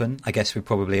US Open? I guess we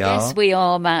probably are. Yes, we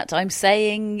are, Matt. I'm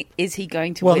saying, is he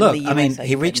going to win the US Open? Well, look, I mean,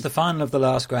 he reached the final of the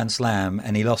last Grand Slam,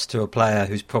 and he lost to a player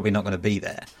who's probably not going to be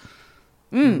there.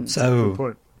 So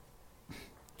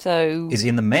is he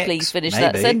in the mix? Please finish Maybe.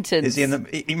 that sentence. Is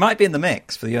he he might be in the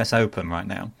mix for the US Open right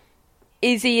now.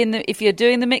 Is he in the? If you're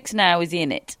doing the mix now, is he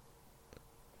in it?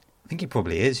 I think he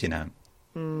probably is.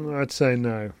 I'd say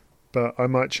no, but I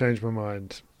might change my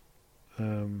mind.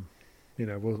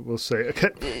 We'll see.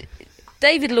 Okay.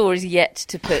 David Law is yet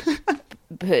to put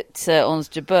Ons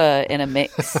Jabeur in a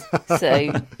mix,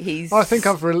 so he's. I think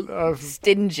I've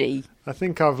stingy. I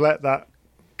think I've let that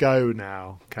go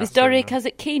now. Catherine. Is Daria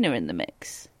Kasatkina in the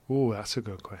mix? Oh, that's a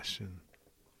good question.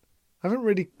 I haven't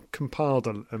really compiled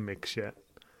a mix yet.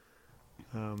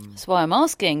 That's why I'm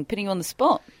asking, putting you on the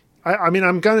spot. I mean,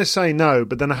 I'm going to say no,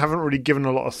 but then I haven't really given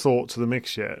a lot of thought to the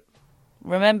mix yet.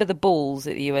 Remember the balls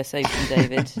at the US Open,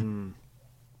 David.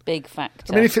 Big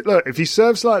factor. I mean, if he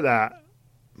serves like that,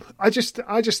 I just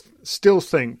still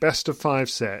think best of 5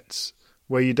 sets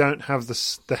where you don't have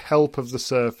the help of the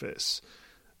surface,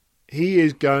 he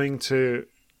is going to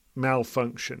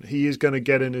malfunction. He is going to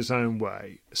get in his own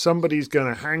way. Somebody's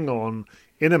going to hang on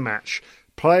in a match.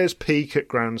 Players peak at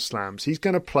Grand Slams. He's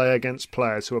going to play against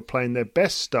players who are playing their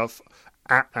best stuff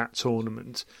at that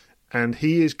tournament. And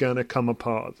he is going to come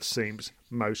apart at the seams,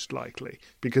 most likely,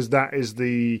 because that is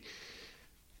the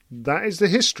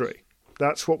history.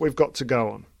 That's what we've got to go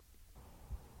on.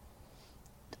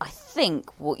 I think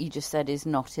what you just said is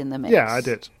not in the mix. Yeah, I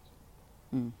did.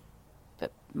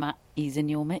 But Matt, he's in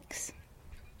your mix.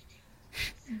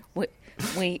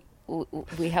 We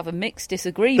have a mixed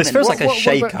disagreement. This feels like a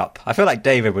shake-up. I feel like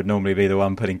David would normally be the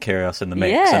one putting Kyrgios in the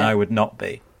mix, and I would not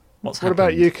be. What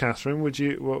about you, Catherine?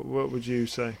 What would you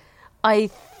say? I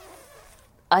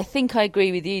think I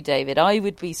agree with you, David. I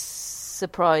would be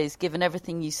surprised, given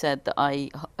everything you said that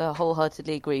I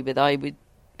wholeheartedly agree with. I would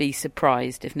be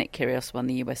surprised if Nick Kyrgios won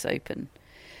the US Open.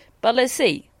 But let's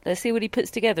see. Let's see what he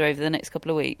puts together over the next couple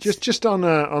of weeks. Just on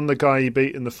the guy he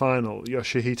beat in the final,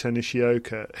 Yoshihito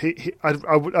Nishioka.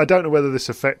 I don't know whether this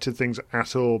affected things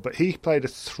at all, but he played a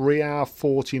 3-hour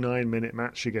 49-minute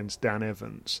match against Dan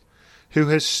Evans, who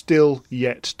has still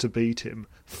yet to beat him.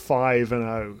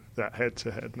 5-0 that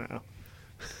head-to-head now.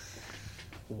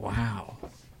 Wow.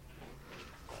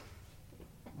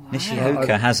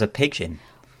 Nishioka has a pigeon.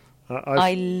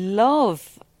 I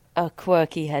love a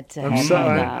quirky head-to-head like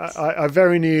that. I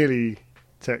very nearly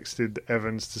texted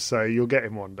Evans to say, you'll get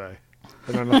him one day.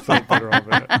 And then I thought better of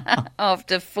it.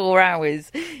 After 4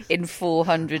 hours in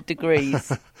 400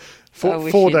 degrees.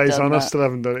 4 days on, I still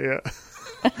haven't done it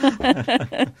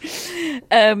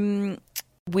yet.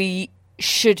 We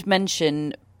should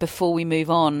mention, before we move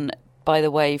on, by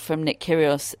the way, from Nick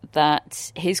Kyrgios,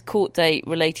 that his court date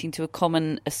relating to a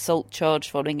common assault charge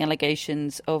following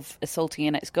allegations of assaulting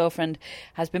an ex-girlfriend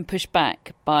has been pushed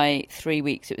back by 3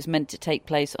 weeks. It was meant to take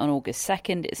place on August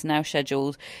 2nd. It's now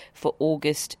scheduled for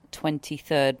August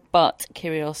 23rd. But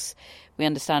Kyrgios, we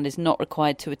understand, is not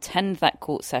required to attend that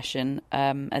court session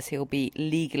as he'll be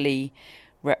legally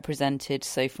represented.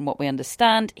 So from what we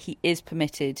understand, he is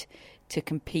permitted to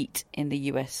compete in the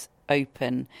US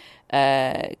Open.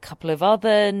 A couple of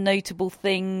other notable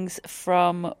things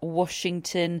from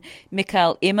Washington.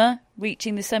 Mikael Ymer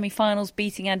reaching the semi-finals,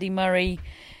 beating Andy Murray,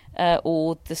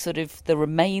 or the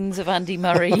remains of Andy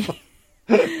Murray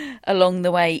along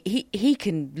the way. He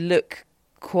can look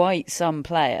quite some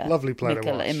player. Lovely player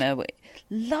to watch. Ymer,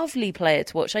 lovely player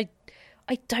to watch. I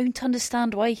don't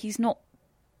understand why he's not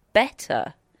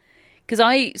better, because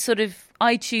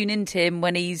I tune into him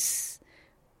when he's,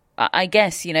 I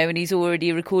guess, when he's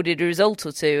already recorded a result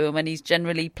or two and when he's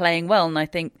generally playing well, and I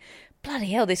think,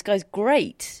 bloody hell, this guy's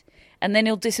great. And then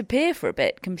he'll disappear for a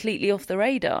bit, completely off the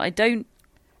radar. I don't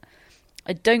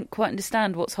quite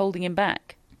understand what's holding him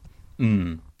back.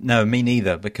 No, me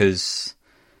neither, because,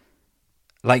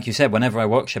 like you said, whenever I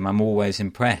watch him, I'm always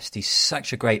impressed. He's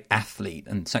such a great athlete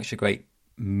and such a great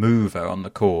mover on the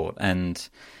court. And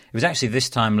it was actually this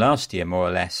time last year, more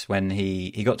or less, when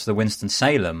he got to the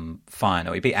Winston-Salem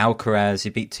final. He beat Alcaraz, he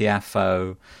beat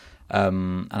Tiafoe,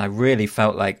 and I really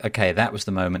felt like, okay, that was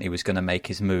the moment he was going to make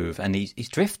his move. And he's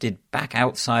drifted back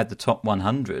outside the top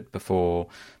 100 before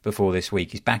this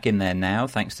week. He's back in there now,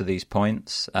 thanks to these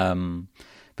points.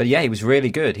 But yeah, he was really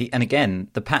good. And again,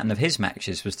 the pattern of his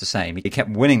matches was the same. He kept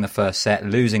winning the first set,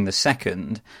 losing the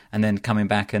second, and then coming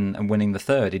back and winning the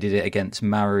third. He did it against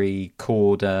Murray,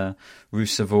 Korda,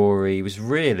 Ruusuvuori. He was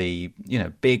really,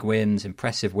 big wins,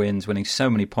 impressive wins, winning so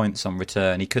many points on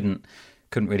return. He couldn't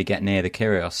really get near the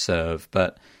Kyrgios serve.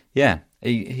 But yeah,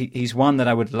 he's one that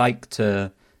I would like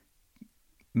to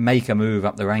make a move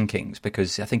up the rankings,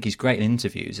 because I think he's great in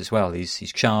interviews as well.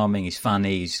 He's charming, he's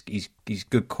funny, he's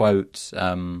good quotes.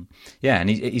 And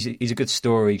he's a good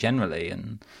story generally.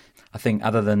 And I think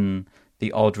other than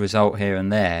the odd result here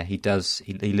and there, he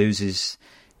loses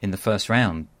in the first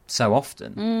round so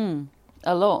often.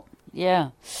 A lot, yeah.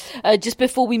 Just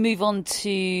before we move on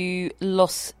to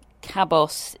Los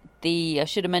Cabos, I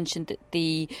should have mentioned that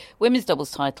the women's doubles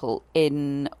title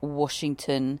in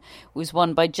Washington was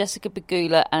won by Jessica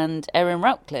Pegula and Erin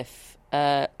Routliffe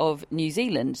of New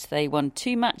Zealand. They won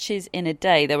 2 matches in a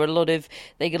day. They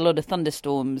get a lot of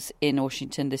thunderstorms in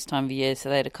Washington this time of year, so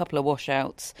they had a couple of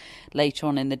washouts later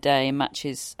on in the day and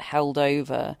matches held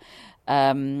over.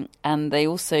 And they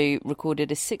also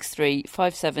recorded a 6-3,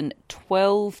 5-7,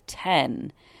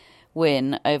 12-10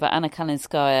 win over Anna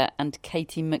Kalinskaya and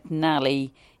Katie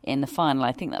McNally in the final.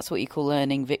 I think that's what you call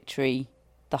earning victory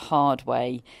the hard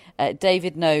way.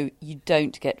 David, no, you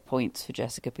don't get points for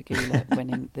Jessica Pegula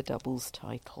winning the doubles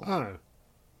title. Oh.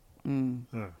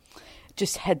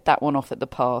 Just head that one off at the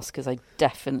pass, because I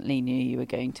definitely knew you were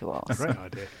going to ask. Great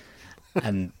idea.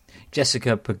 And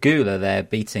Jessica Pegula there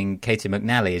beating Katie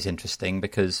McNally is interesting,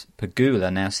 because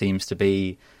Pegula now seems to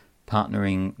be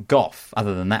partnering Goff,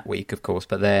 other than that week, of course,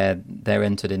 but they're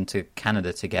entered into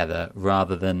Canada together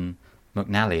rather than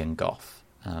McNally and Goff.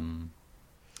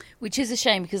 Which is a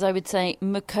shame, because I would say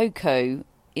Makoko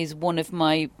is one of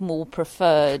my more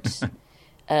preferred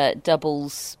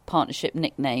doubles partnership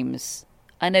nicknames.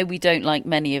 I know we don't like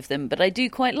many of them, but I do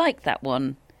quite like that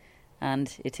one.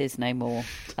 And it is no more,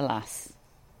 alas.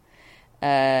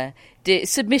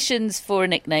 Submissions for a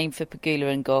nickname for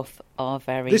Pegula and Goff are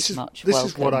very much welcome. This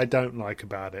is what I don't like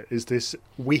about it, is this,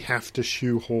 we have to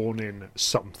shoehorn in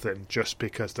something just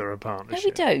because they're a partnership.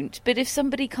 No, we don't. But if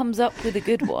somebody comes up with a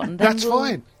good one, then that's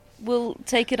fine. We'll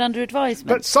take it under advisement.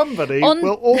 But somebody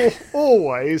will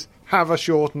always have a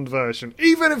shortened version,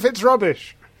 even if it's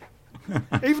rubbish.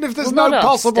 Even if there's well, no not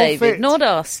possible us, David, fit. Not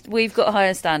us. We've got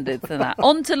higher standards than that.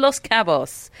 On to Los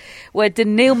Cabos, where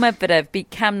Daniil Medvedev beat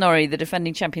Cam Norrie, the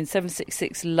defending champion,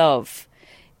 7-6-6 love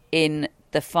in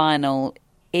the final.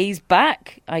 He's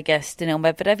back, I guess, Daniil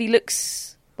Medvedev. He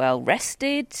looks well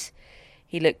rested.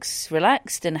 He looks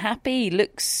relaxed and happy. He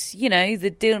looks, the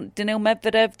Daniil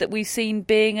Medvedev that we've seen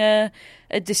being a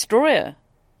destroyer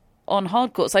on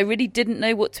hard courts. I really didn't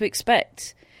know what to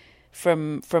expect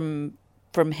from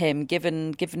him,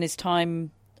 given his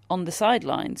time on the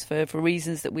sidelines for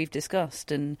reasons that we've discussed.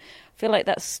 And I feel like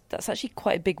that's actually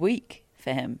quite a big week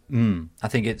for him. I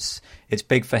think it's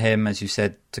big for him, as you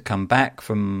said, to come back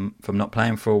from not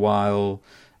playing for a while.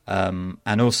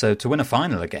 And also to win a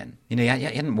final again. He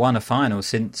hadn't won a final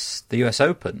since the US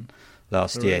Open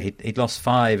last year. He'd lost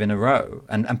 5 in a row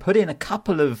and put in a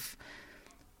couple of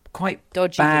quite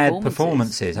dodgy bad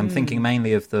performances. I'm thinking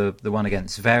mainly of the one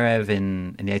against Zverev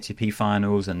in the ATP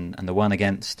finals and the one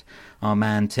against our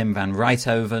man Tim van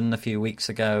Rijthoven a few weeks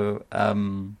ago.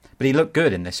 But he looked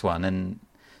good in this one. And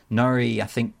Norrie, I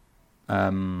think,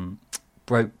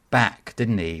 broke back,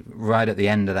 didn't he? Right at the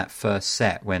end of that first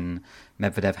set when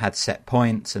Medvedev had set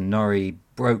points and Norrie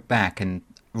broke back, and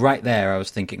right there I was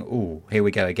thinking, oh, here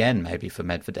we go again, maybe for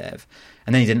Medvedev.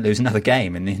 And then he didn't lose another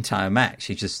game in the entire match.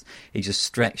 He just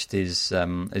stretched his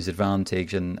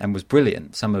advantage and was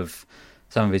brilliant. Some of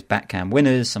his backhand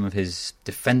winners, some of his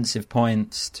defensive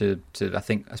points to I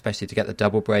think especially to get the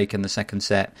double break in the second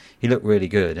set. He looked really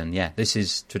good, and yeah, this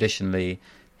is traditionally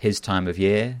his time of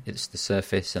year. It's the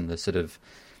surface and the sort of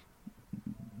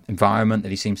environment that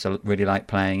he seems to really like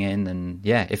playing in. And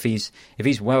yeah, if he's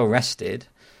well rested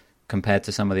compared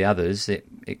to some of the others,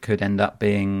 it could end up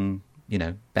being,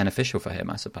 beneficial for him,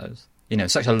 I suppose.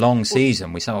 Such a long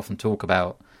season. We so often talk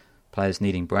about players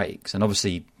needing breaks, and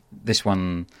obviously this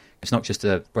one, it's not just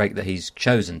a break that he's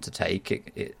chosen to take.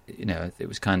 It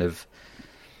was kind of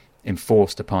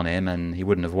enforced upon him, and he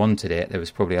wouldn't have wanted it. There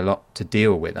was probably a lot to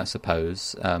deal with, I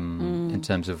suppose, in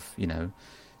terms of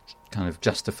kind of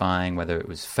justifying whether it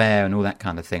was fair and all that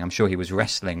kind of thing. I'm sure he was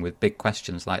wrestling with big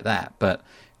questions like that, but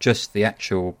just the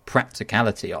actual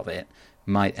practicality of it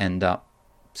might end up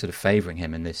sort of favouring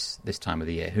him in this time of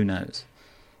the year. Who knows?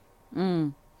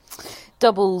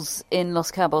 Doubles in Los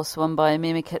Cabos won by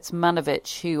Mima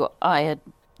Kecmanovic, who I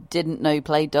didn't know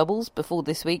played doubles before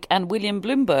this week, and William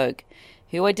Bloomberg,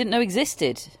 who I didn't know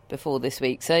existed before this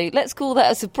week. So let's call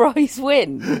that a surprise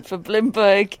win for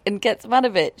Bloomberg and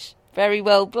Kecmanovic. Very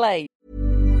well played.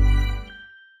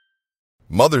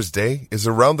 Mother's Day is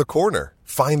around the corner.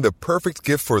 Find the perfect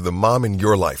gift for the mom in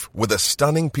your life with a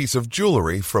stunning piece of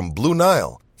jewelry from Blue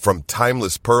Nile. From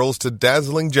timeless pearls to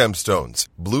dazzling gemstones,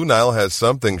 Blue Nile has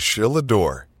something she'll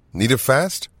adore. Need it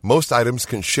fast? Most items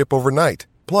can ship overnight.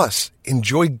 Plus,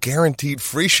 enjoy guaranteed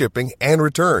free shipping and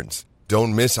returns.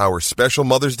 Don't miss our special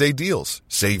Mother's Day deals.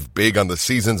 Save big on the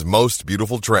season's most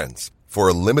beautiful trends. For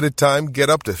a limited time, get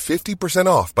up to 50%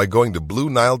 off by going to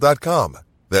BlueNile.com.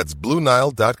 That's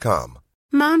BlueNile.com.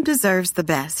 Mom deserves the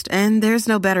best, and there's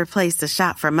no better place to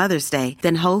shop for Mother's Day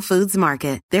than Whole Foods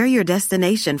Market. They're your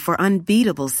destination for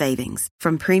unbeatable savings,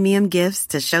 from premium gifts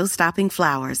to show-stopping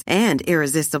flowers and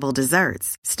irresistible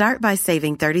desserts. Start by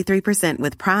saving 33%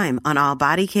 with Prime on all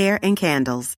body care and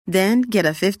candles. Then get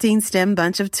a 15-stem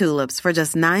bunch of tulips for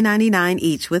just $9.99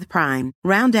 each with Prime.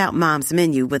 Round out Mom's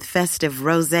menu with festive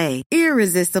rosé,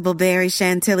 irresistible berry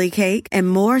chantilly cake, and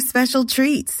more special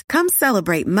treats. Come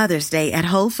celebrate Mother's Day at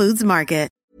Whole Foods Market.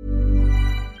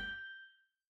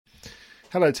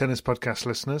 Hello, Tennis Podcast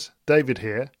listeners. David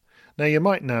here. Now, you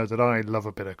might know that I love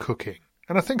a bit of cooking,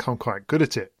 and I think I'm quite good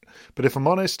at it. But if I'm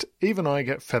honest, even I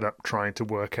get fed up trying to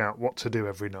work out what to do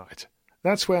every night.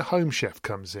 That's where Home Chef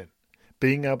comes in.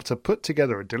 Being able to put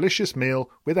together a delicious meal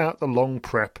without the long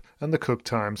prep and the cook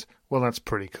times, well, that's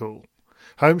pretty cool.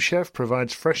 Home Chef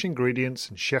provides fresh ingredients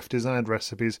and chef-designed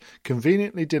recipes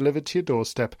conveniently delivered to your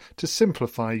doorstep to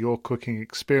simplify your cooking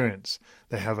experience.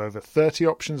 They have over 30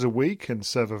 options a week and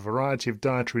serve a variety of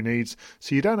dietary needs,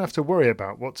 so you don't have to worry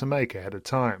about what to make ahead of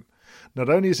time. Not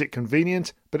only is it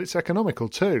convenient, but it's economical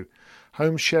too.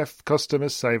 Home Chef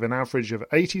customers save an average of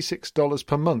 $86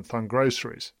 per month on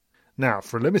groceries. Now,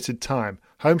 for a limited time,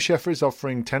 Home Chef is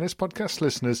offering Tennis Podcast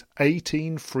listeners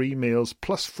 18 free meals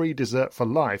plus free dessert for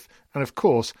life and, of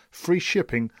course, free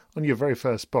shipping on your very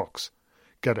first box.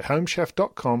 Go to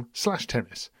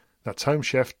homechef.com/tennis. That's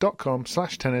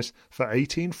homechef.com/tennis for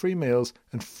 18 free meals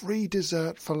and free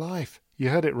dessert for life. You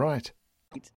heard it right.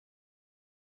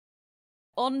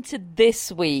 On to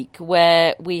this week,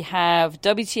 where we have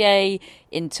WTA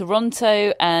in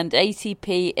Toronto and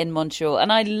ATP in Montreal.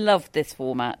 And I love this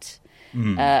format.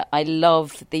 I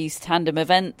love these tandem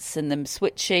events and them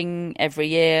switching every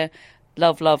year.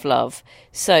 Love, love, love.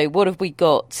 So what have we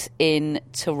got in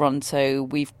Toronto?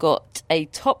 We've got a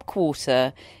top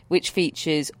quarter which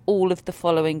features all of the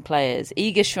following players: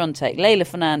 Iga Swiatek, Leylah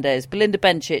Fernandez, Belinda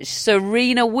Bencic,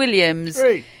 Serena Williams,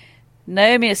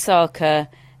 Naomi Osaka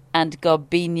and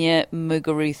Garbine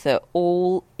Muguruza,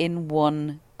 all in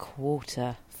one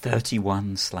quarter.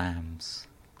 31 slams.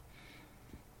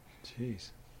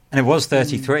 Jeez. And it was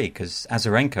 33 because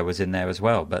Azarenka was in there as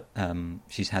well, but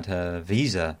she's had her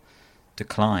visa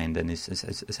declined and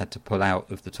has had to pull out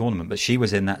of the tournament. But she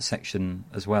was in that section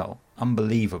as well.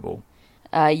 Unbelievable.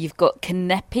 You've got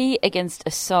Kanepi against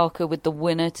Osaka with the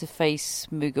winner to face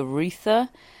Muguruza.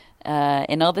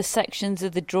 In other sections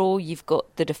of the draw, you've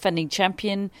got the defending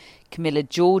champion Camila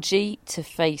Giorgi to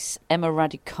face Emma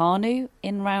Raducanu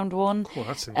in round one. Cool,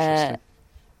 that's interesting.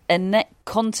 Annette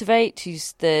Kontaveit,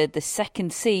 who's the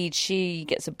second seed, she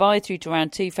gets a bye through to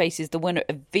round two, faces the winner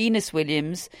of Venus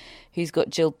Williams, who's got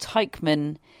Jill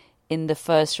Teichmann in the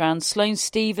first round. Sloane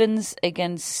Stephens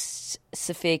against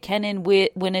Sophia Kenin,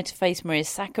 winner to face Maria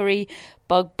Sakkari.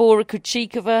 Barbora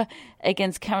Krejcikova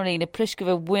against Karolina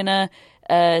Pliskova, winner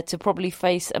to probably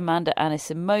face Amanda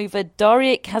Anisimova.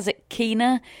 Daria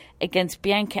Kasatkina against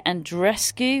Bianca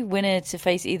Andreescu, winner to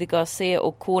face either Garcia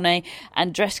or Cornet.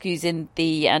 Andreescu's in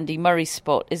the Andy Murray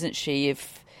spot, isn't she, of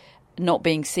not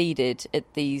being seeded at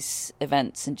these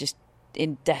events and just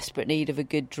in desperate need of a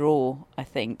good draw. I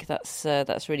think that's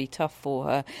really tough for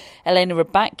her. Elena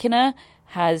Rybakina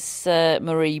has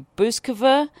Marie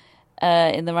Bouzkova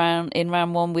in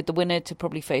round one, with the winner to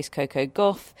probably face Coco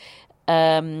Gauff.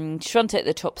 Swiatek,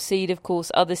 the top seed, of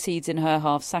course. Other seeds in her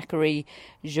half: Sakkari,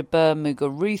 Jabeur,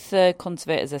 Muguruza.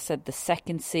 Kontaveit, as I said, the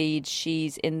second seed.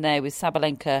 She's in there with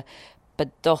Sabalenka,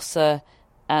 Badosa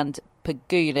and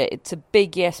Pegula. It's a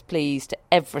big yes please to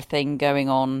everything going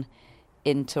on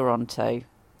in Toronto.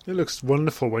 It looks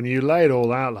wonderful when you lay it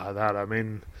all out like that. I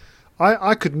mean,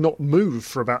 I could not move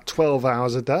for about 12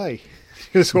 hours a day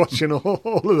just watching all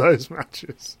of those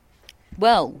matches.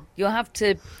 Well, you'll have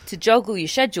to juggle your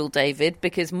schedule, David,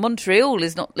 because Montreal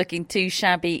is not looking too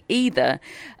shabby either.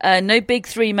 No big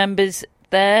three members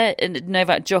there.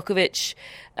 Novak Djokovic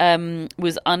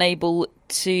was unable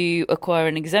to acquire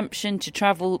an exemption to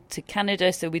travel to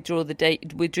Canada, so withdrew the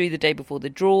day before the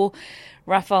draw.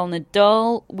 Rafael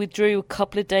Nadal withdrew a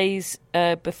couple of days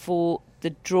before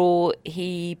the draw.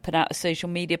 He put out a social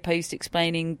media post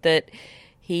explaining that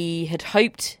he had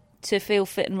hoped to feel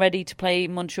fit and ready to play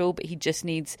Montreal, but he just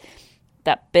needs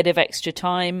that bit of extra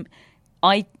time.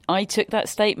 I took that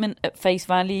statement at face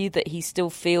value, that he still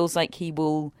feels like he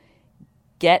will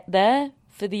get there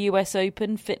for the US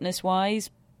Open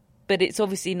fitness-wise, but it's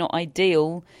obviously not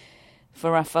ideal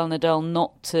for Rafael Nadal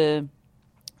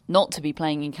not to be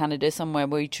playing in Canada, somewhere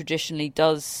where he traditionally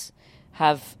does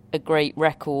have a great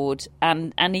record,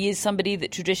 and he is somebody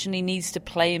that traditionally needs to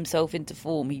play himself into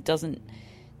form. He doesn't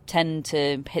tend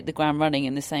to hit the ground running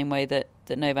in the same way that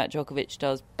Novak Djokovic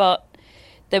does. But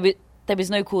there was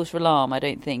no cause for alarm, I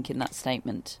don't think, in that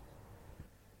statement.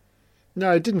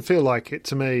 No, it didn't feel like it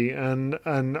to me, and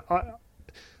I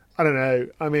don't know.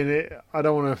 I mean, I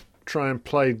don't want to try and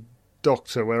play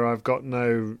doctor where I've got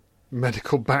no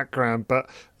medical background, but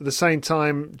at the same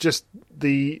time, just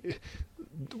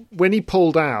when he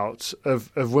pulled out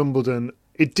of Wimbledon,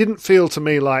 it didn't feel to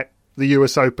me like the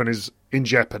US Open is in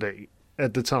jeopardy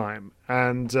at the time,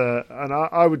 and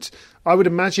I would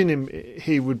imagine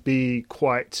he would be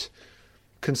quite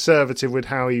conservative with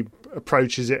how he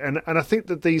approaches it, and I think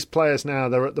that these players now,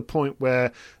 they're at the point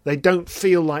where they don't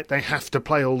feel like they have to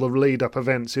play all the lead up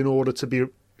events in order to be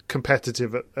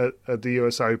competitive at the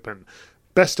US Open.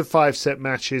 Best of 5 set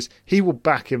matches, he will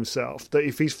back himself that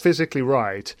if he's physically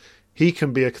right, he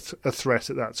can be a threat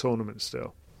at that tournament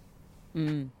still.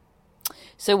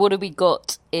 So what have we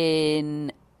got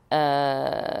in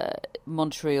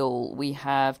Montreal? We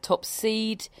have top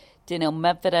seed Daniil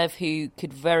Medvedev, who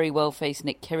could very well face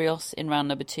Nick Kyrgios in round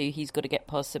number 2. He's got to get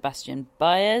past Sebastian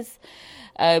Baez.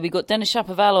 We got Denis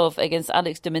Shapovalov against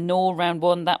Alex de Minaur, round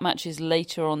 1. That match is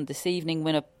later on this evening.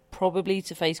 Winner probably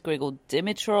to face Grigor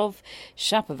Dimitrov.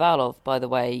 Shapovalov, by the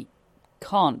way,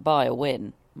 can't buy a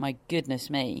win. My goodness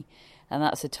me. And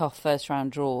that's a tough first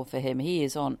round draw for him. He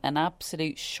is on an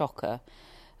absolute shocker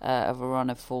of a run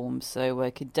of form, so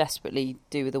could desperately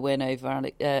do with a win over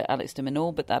Alex de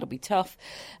Minaur, but that'll be tough.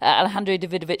 Alejandro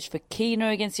Davidovich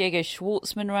Fokina against Diego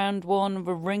Schwartzman, round 1.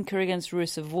 Wawrinka against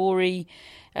Ruusuvuori,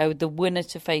 with the winner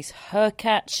to face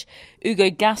Hurkacz. Hugo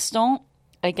Gaston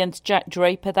against Jack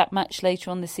Draper, that match later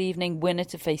on this evening. Winner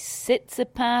to face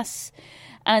Tsitsipas.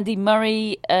 Andy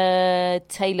Murray,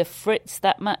 Taylor Fritz,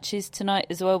 that matches tonight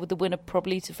as well, with the winner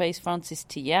probably to face Francis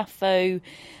Tiafoe.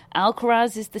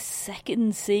 Alcaraz is the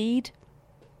second seed.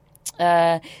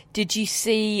 Did you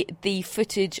see the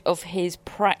footage of his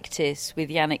practice with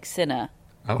Yannick Sinner?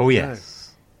 Oh,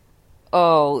 yes.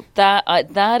 Oh,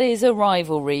 that is a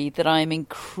rivalry that I'm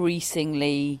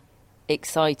increasingly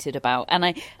excited about.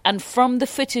 And from the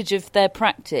footage of their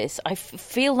practice, I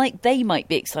feel like they might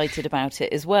be excited about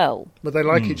it as well. But they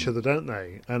like each other, don't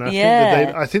they? And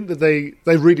I think that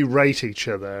they really rate each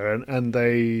other, and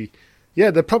they... Yeah,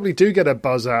 they probably do get a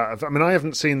buzz out of. I mean, I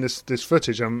haven't seen this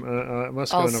footage. I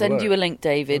must. I'll send you a link,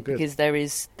 David, because there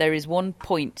is one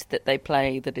point that they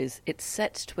play that it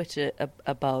sets Twitter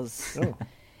a buzz. Oh.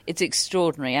 It's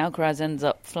extraordinary. Alcaraz ends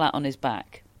up flat on his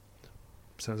back.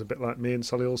 Sounds a bit like me and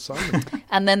Solihull Simon.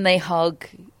 And then they hug.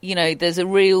 You know, there's a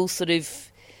real sort of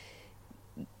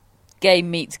game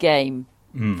meets game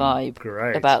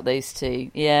vibe about those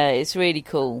two. Yeah, it's really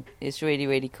cool. It's really,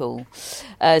 really cool.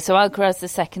 So Alcaraz, the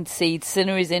second seed.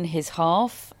 Sinner is in his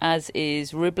half, as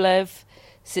is Rublev,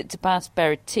 Tsitsipas,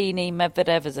 Berrettini,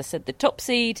 Medvedev, as I said, the top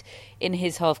seed. In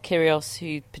his half, Kyrgios,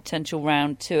 who potential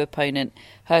round 2 opponent,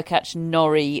 Hurkacz,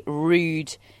 Norrie,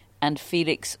 Ruud, and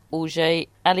Felix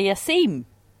Auger-Aliassime.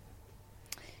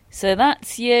 So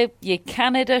that's your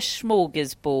Canada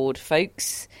smorgasbord,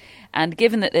 folks. And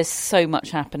given that there's so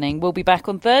much happening, we'll be back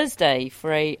on Thursday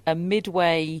for a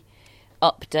midway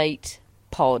update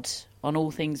pod on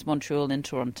all things Montreal and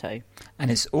Toronto.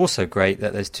 And it's also great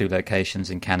that there's 2 locations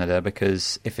in Canada,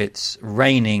 because if it's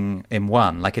raining in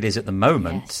one, like it is at the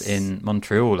moment in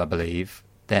Montreal, I believe,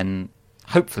 then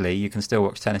hopefully you can still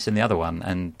watch tennis in the other one,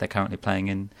 and they're currently playing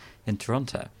in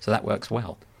Toronto. So that works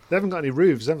well. They haven't got any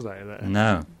roofs, have they?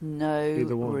 No. No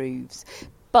roofs.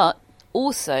 But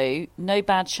also no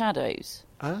bad shadows.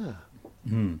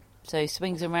 So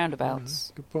swings and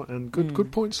roundabouts. Good point. And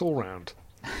good points all round.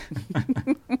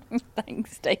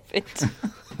 Thanks, David.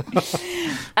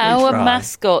 Our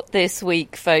mascot this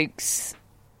week, folks,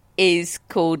 is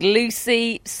called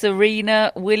Lucy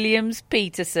Serena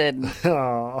Williams-Peterson.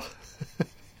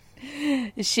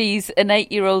 She's an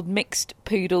 8-year-old mixed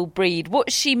poodle breed.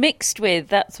 What's she mixed with?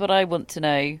 That's what I want to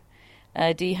know.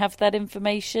 Do you have that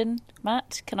information,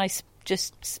 Matt? Can I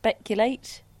just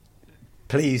speculate?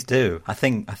 Please do. I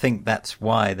think that's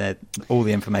why all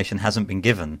the information hasn't been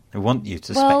given. They want you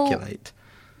to speculate.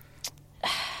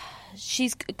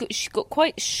 She's got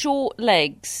quite short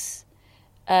legs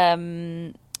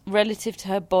relative to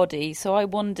her body, so I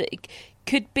wonder, it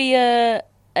could be a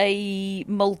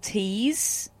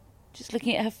Maltese. Just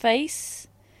looking at her face,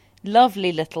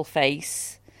 lovely little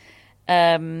face.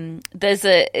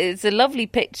 It's a lovely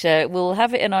picture. We'll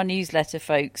have it in our newsletter,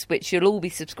 folks, which you'll all be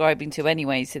subscribing to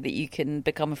anyway, so that you can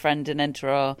become a friend and enter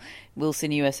our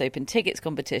Wilson US Open tickets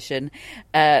competition.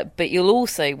 But you'll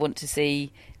also want to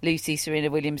see Lucy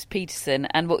Serena Williams-Peterson,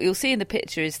 and what you'll see in the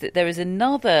picture is that there is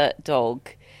another dog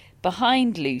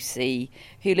behind Lucy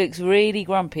who looks really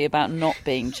grumpy about not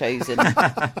being chosen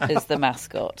as the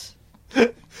mascot.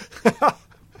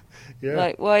 Yeah.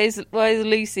 Like, why is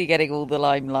Lucy getting all the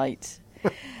limelight?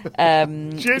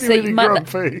 Genuinely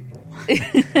grumpy.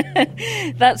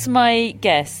 That's my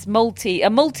guess. A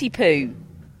Maltipoo.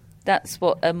 That's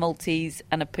what a Maltese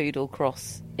and a poodle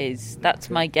cross is. That's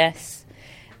my guess.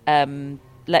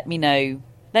 Let me know.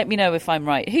 Let me know if I'm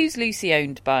right. Who's Lucy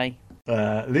owned by?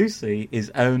 Lucy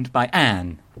is owned by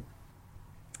Anne.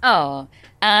 Oh,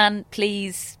 Anne,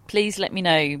 please let me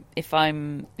know if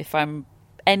I'm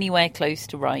anywhere close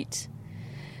to right.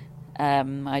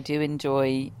 I do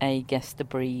enjoy a guess the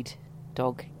breed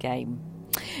dog game.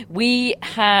 We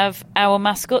have our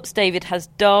mascots. David has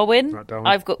Darwin. Right, Darwin.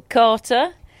 I've got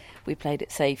Carter. We played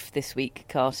it safe this week,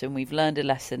 Carter, and we've learned a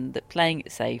lesson that playing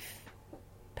it safe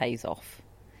pays off.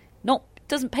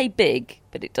 Doesn't pay big,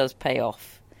 but it does pay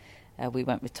off. We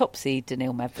went with top seed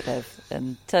Daniil Medvedev,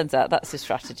 and turns out that's a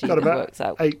strategy that works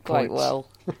out quite well.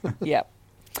 Yeah.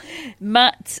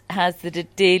 Matt has the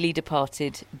dearly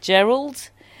departed Gerald.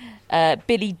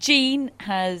 Billie Jean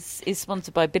is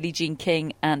sponsored by Billie Jean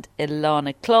King and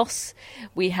Ilana Kloss.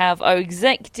 We have our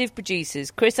executive producers,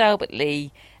 Chris Albert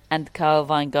Lee and Kyle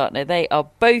Weingartner. They are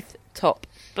both top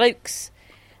blokes.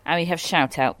 And we have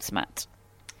shout-outs, Matt.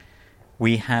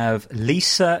 We have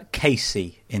Lisa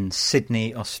Casey in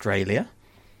Sydney, Australia.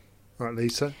 Right,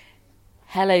 Lisa.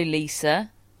 Hello,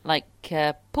 Lisa. Like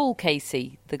Paul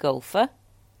Casey, the golfer.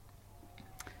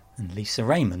 And Lisa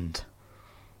Raymond.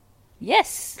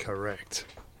 Yes. Correct.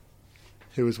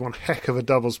 Who was one heck of a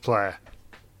doubles player.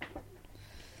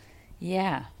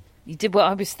 Yeah. You did what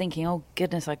I was thinking. Oh,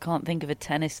 goodness, I can't think of a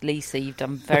tennis Lisa. You've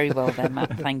done very well there,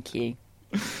 Matt. Thank you.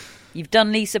 You've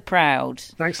done Lisa proud.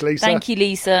 Thanks, Lisa. Thank you,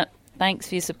 Lisa. Thanks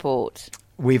for your support.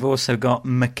 We've also got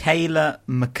Michaela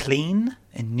McLean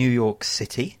in New York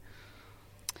City.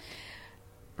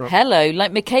 Hello,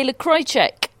 like Michaela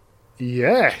Krychek.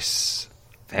 Yes.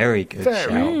 Very good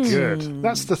Very shout. good.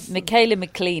 That's the Michaela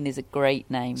McLean is a great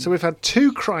name. So we've had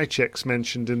 2 Krycheks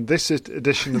mentioned in this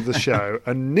edition of the show,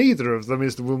 and neither of them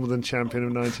is the Wimbledon champion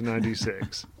of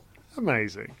 1996.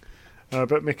 Amazing.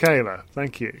 But Michaela,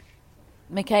 thank you.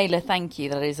 Michaela, thank you.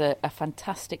 That is a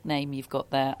fantastic name you've got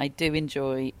there. I do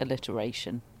enjoy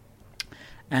alliteration.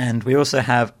 And we also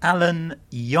have Alan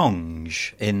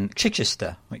Yonge in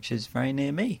Chichester, which is very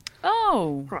near me.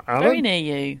 Oh, Right, Alan? very near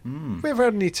you. Have we ever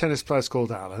had any tennis players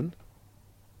called Alan?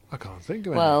 I can't think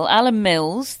of any. Well, Alan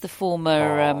Mills, the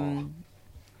former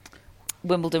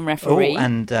Wimbledon referee. Oh,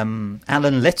 and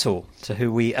Alan Little, to who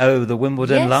we owe the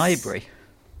Wimbledon Yes. Library.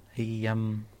 He,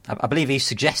 I believe he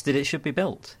suggested it should be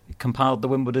built. He compiled the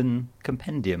Wimbledon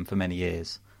Compendium for many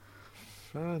years.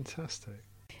 Fantastic.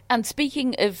 And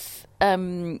speaking of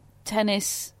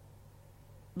tennis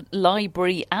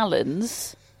library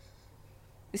Allens,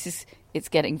 it's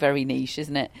getting very niche,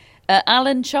 isn't it?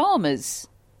 Alan Chalmers,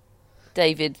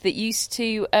 David, that used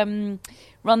to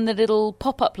run the little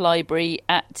pop-up library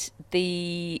at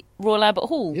the Royal Albert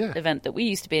Hall event that we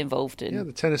used to be involved in. Yeah,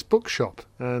 the tennis bookshop.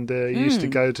 And he used to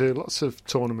go to lots of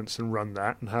tournaments and run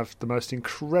that and have the most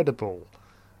incredible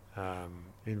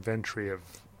inventory of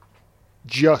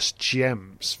just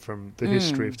gems from the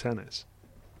history of tennis.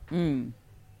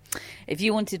 If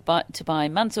you wanted to buy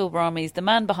Mansur Brahmi's The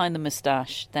Man Behind the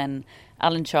Moustache, then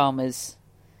Alan Chalmers,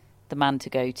 the man to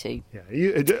go to.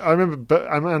 Yeah, I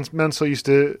remember Mansur used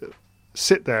to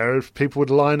sit there if people would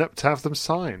line up to have them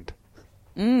signed.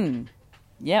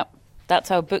 Yep, that's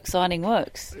how book signing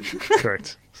works.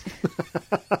 Correct.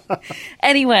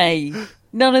 Anyway,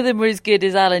 none of them were as good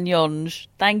as Alan Yonge.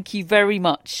 Thank you very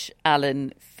much,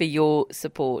 Alan, for your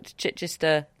support.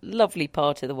 Chichester, lovely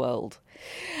part of the world.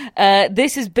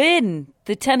 This has been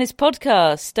the Tennis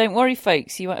Podcast. Don't worry,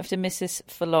 folks, you won't have to miss us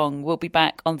for long. We'll be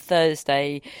back on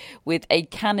Thursday with a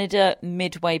Canada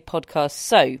Midway podcast.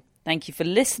 So, thank you for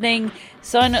listening.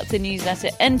 Sign up to the newsletter,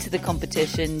 enter the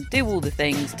competition, do all the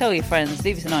things, tell your friends,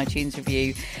 leave us an iTunes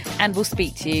review, and we'll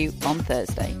speak to you on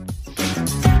Thursday.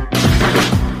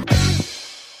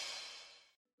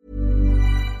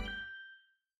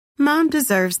 Mom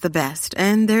deserves the best,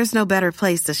 and there's no better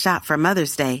place to shop for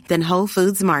Mother's Day than Whole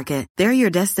Foods Market. They're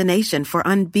your destination for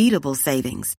unbeatable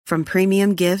savings, from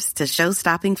premium gifts to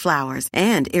show-stopping flowers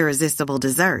and irresistible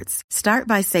desserts. Start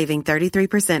by saving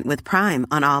 33% with Prime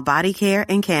on all body care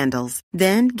and candles.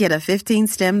 Then get a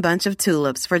 15-stem bunch of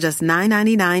tulips for just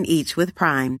 $9.99 each with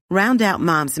Prime. Round out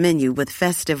Mom's menu with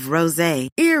festive rosé,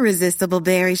 irresistible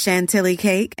berry chantilly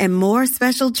cake, and more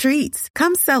special treats.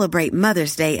 Come celebrate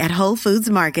Mother's Day at Whole Foods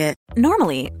Market.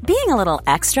 Normally, being a little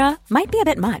extra might be a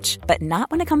bit much, but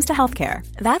not when it comes to healthcare.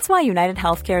 That's why United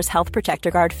Healthcare's Health Protector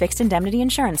Guard fixed indemnity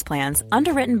insurance plans,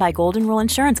 underwritten by Golden Rule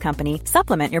Insurance Company,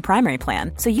 supplement your primary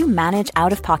plan so you manage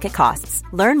out-of-pocket costs.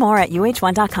 Learn more at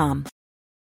UH1.com.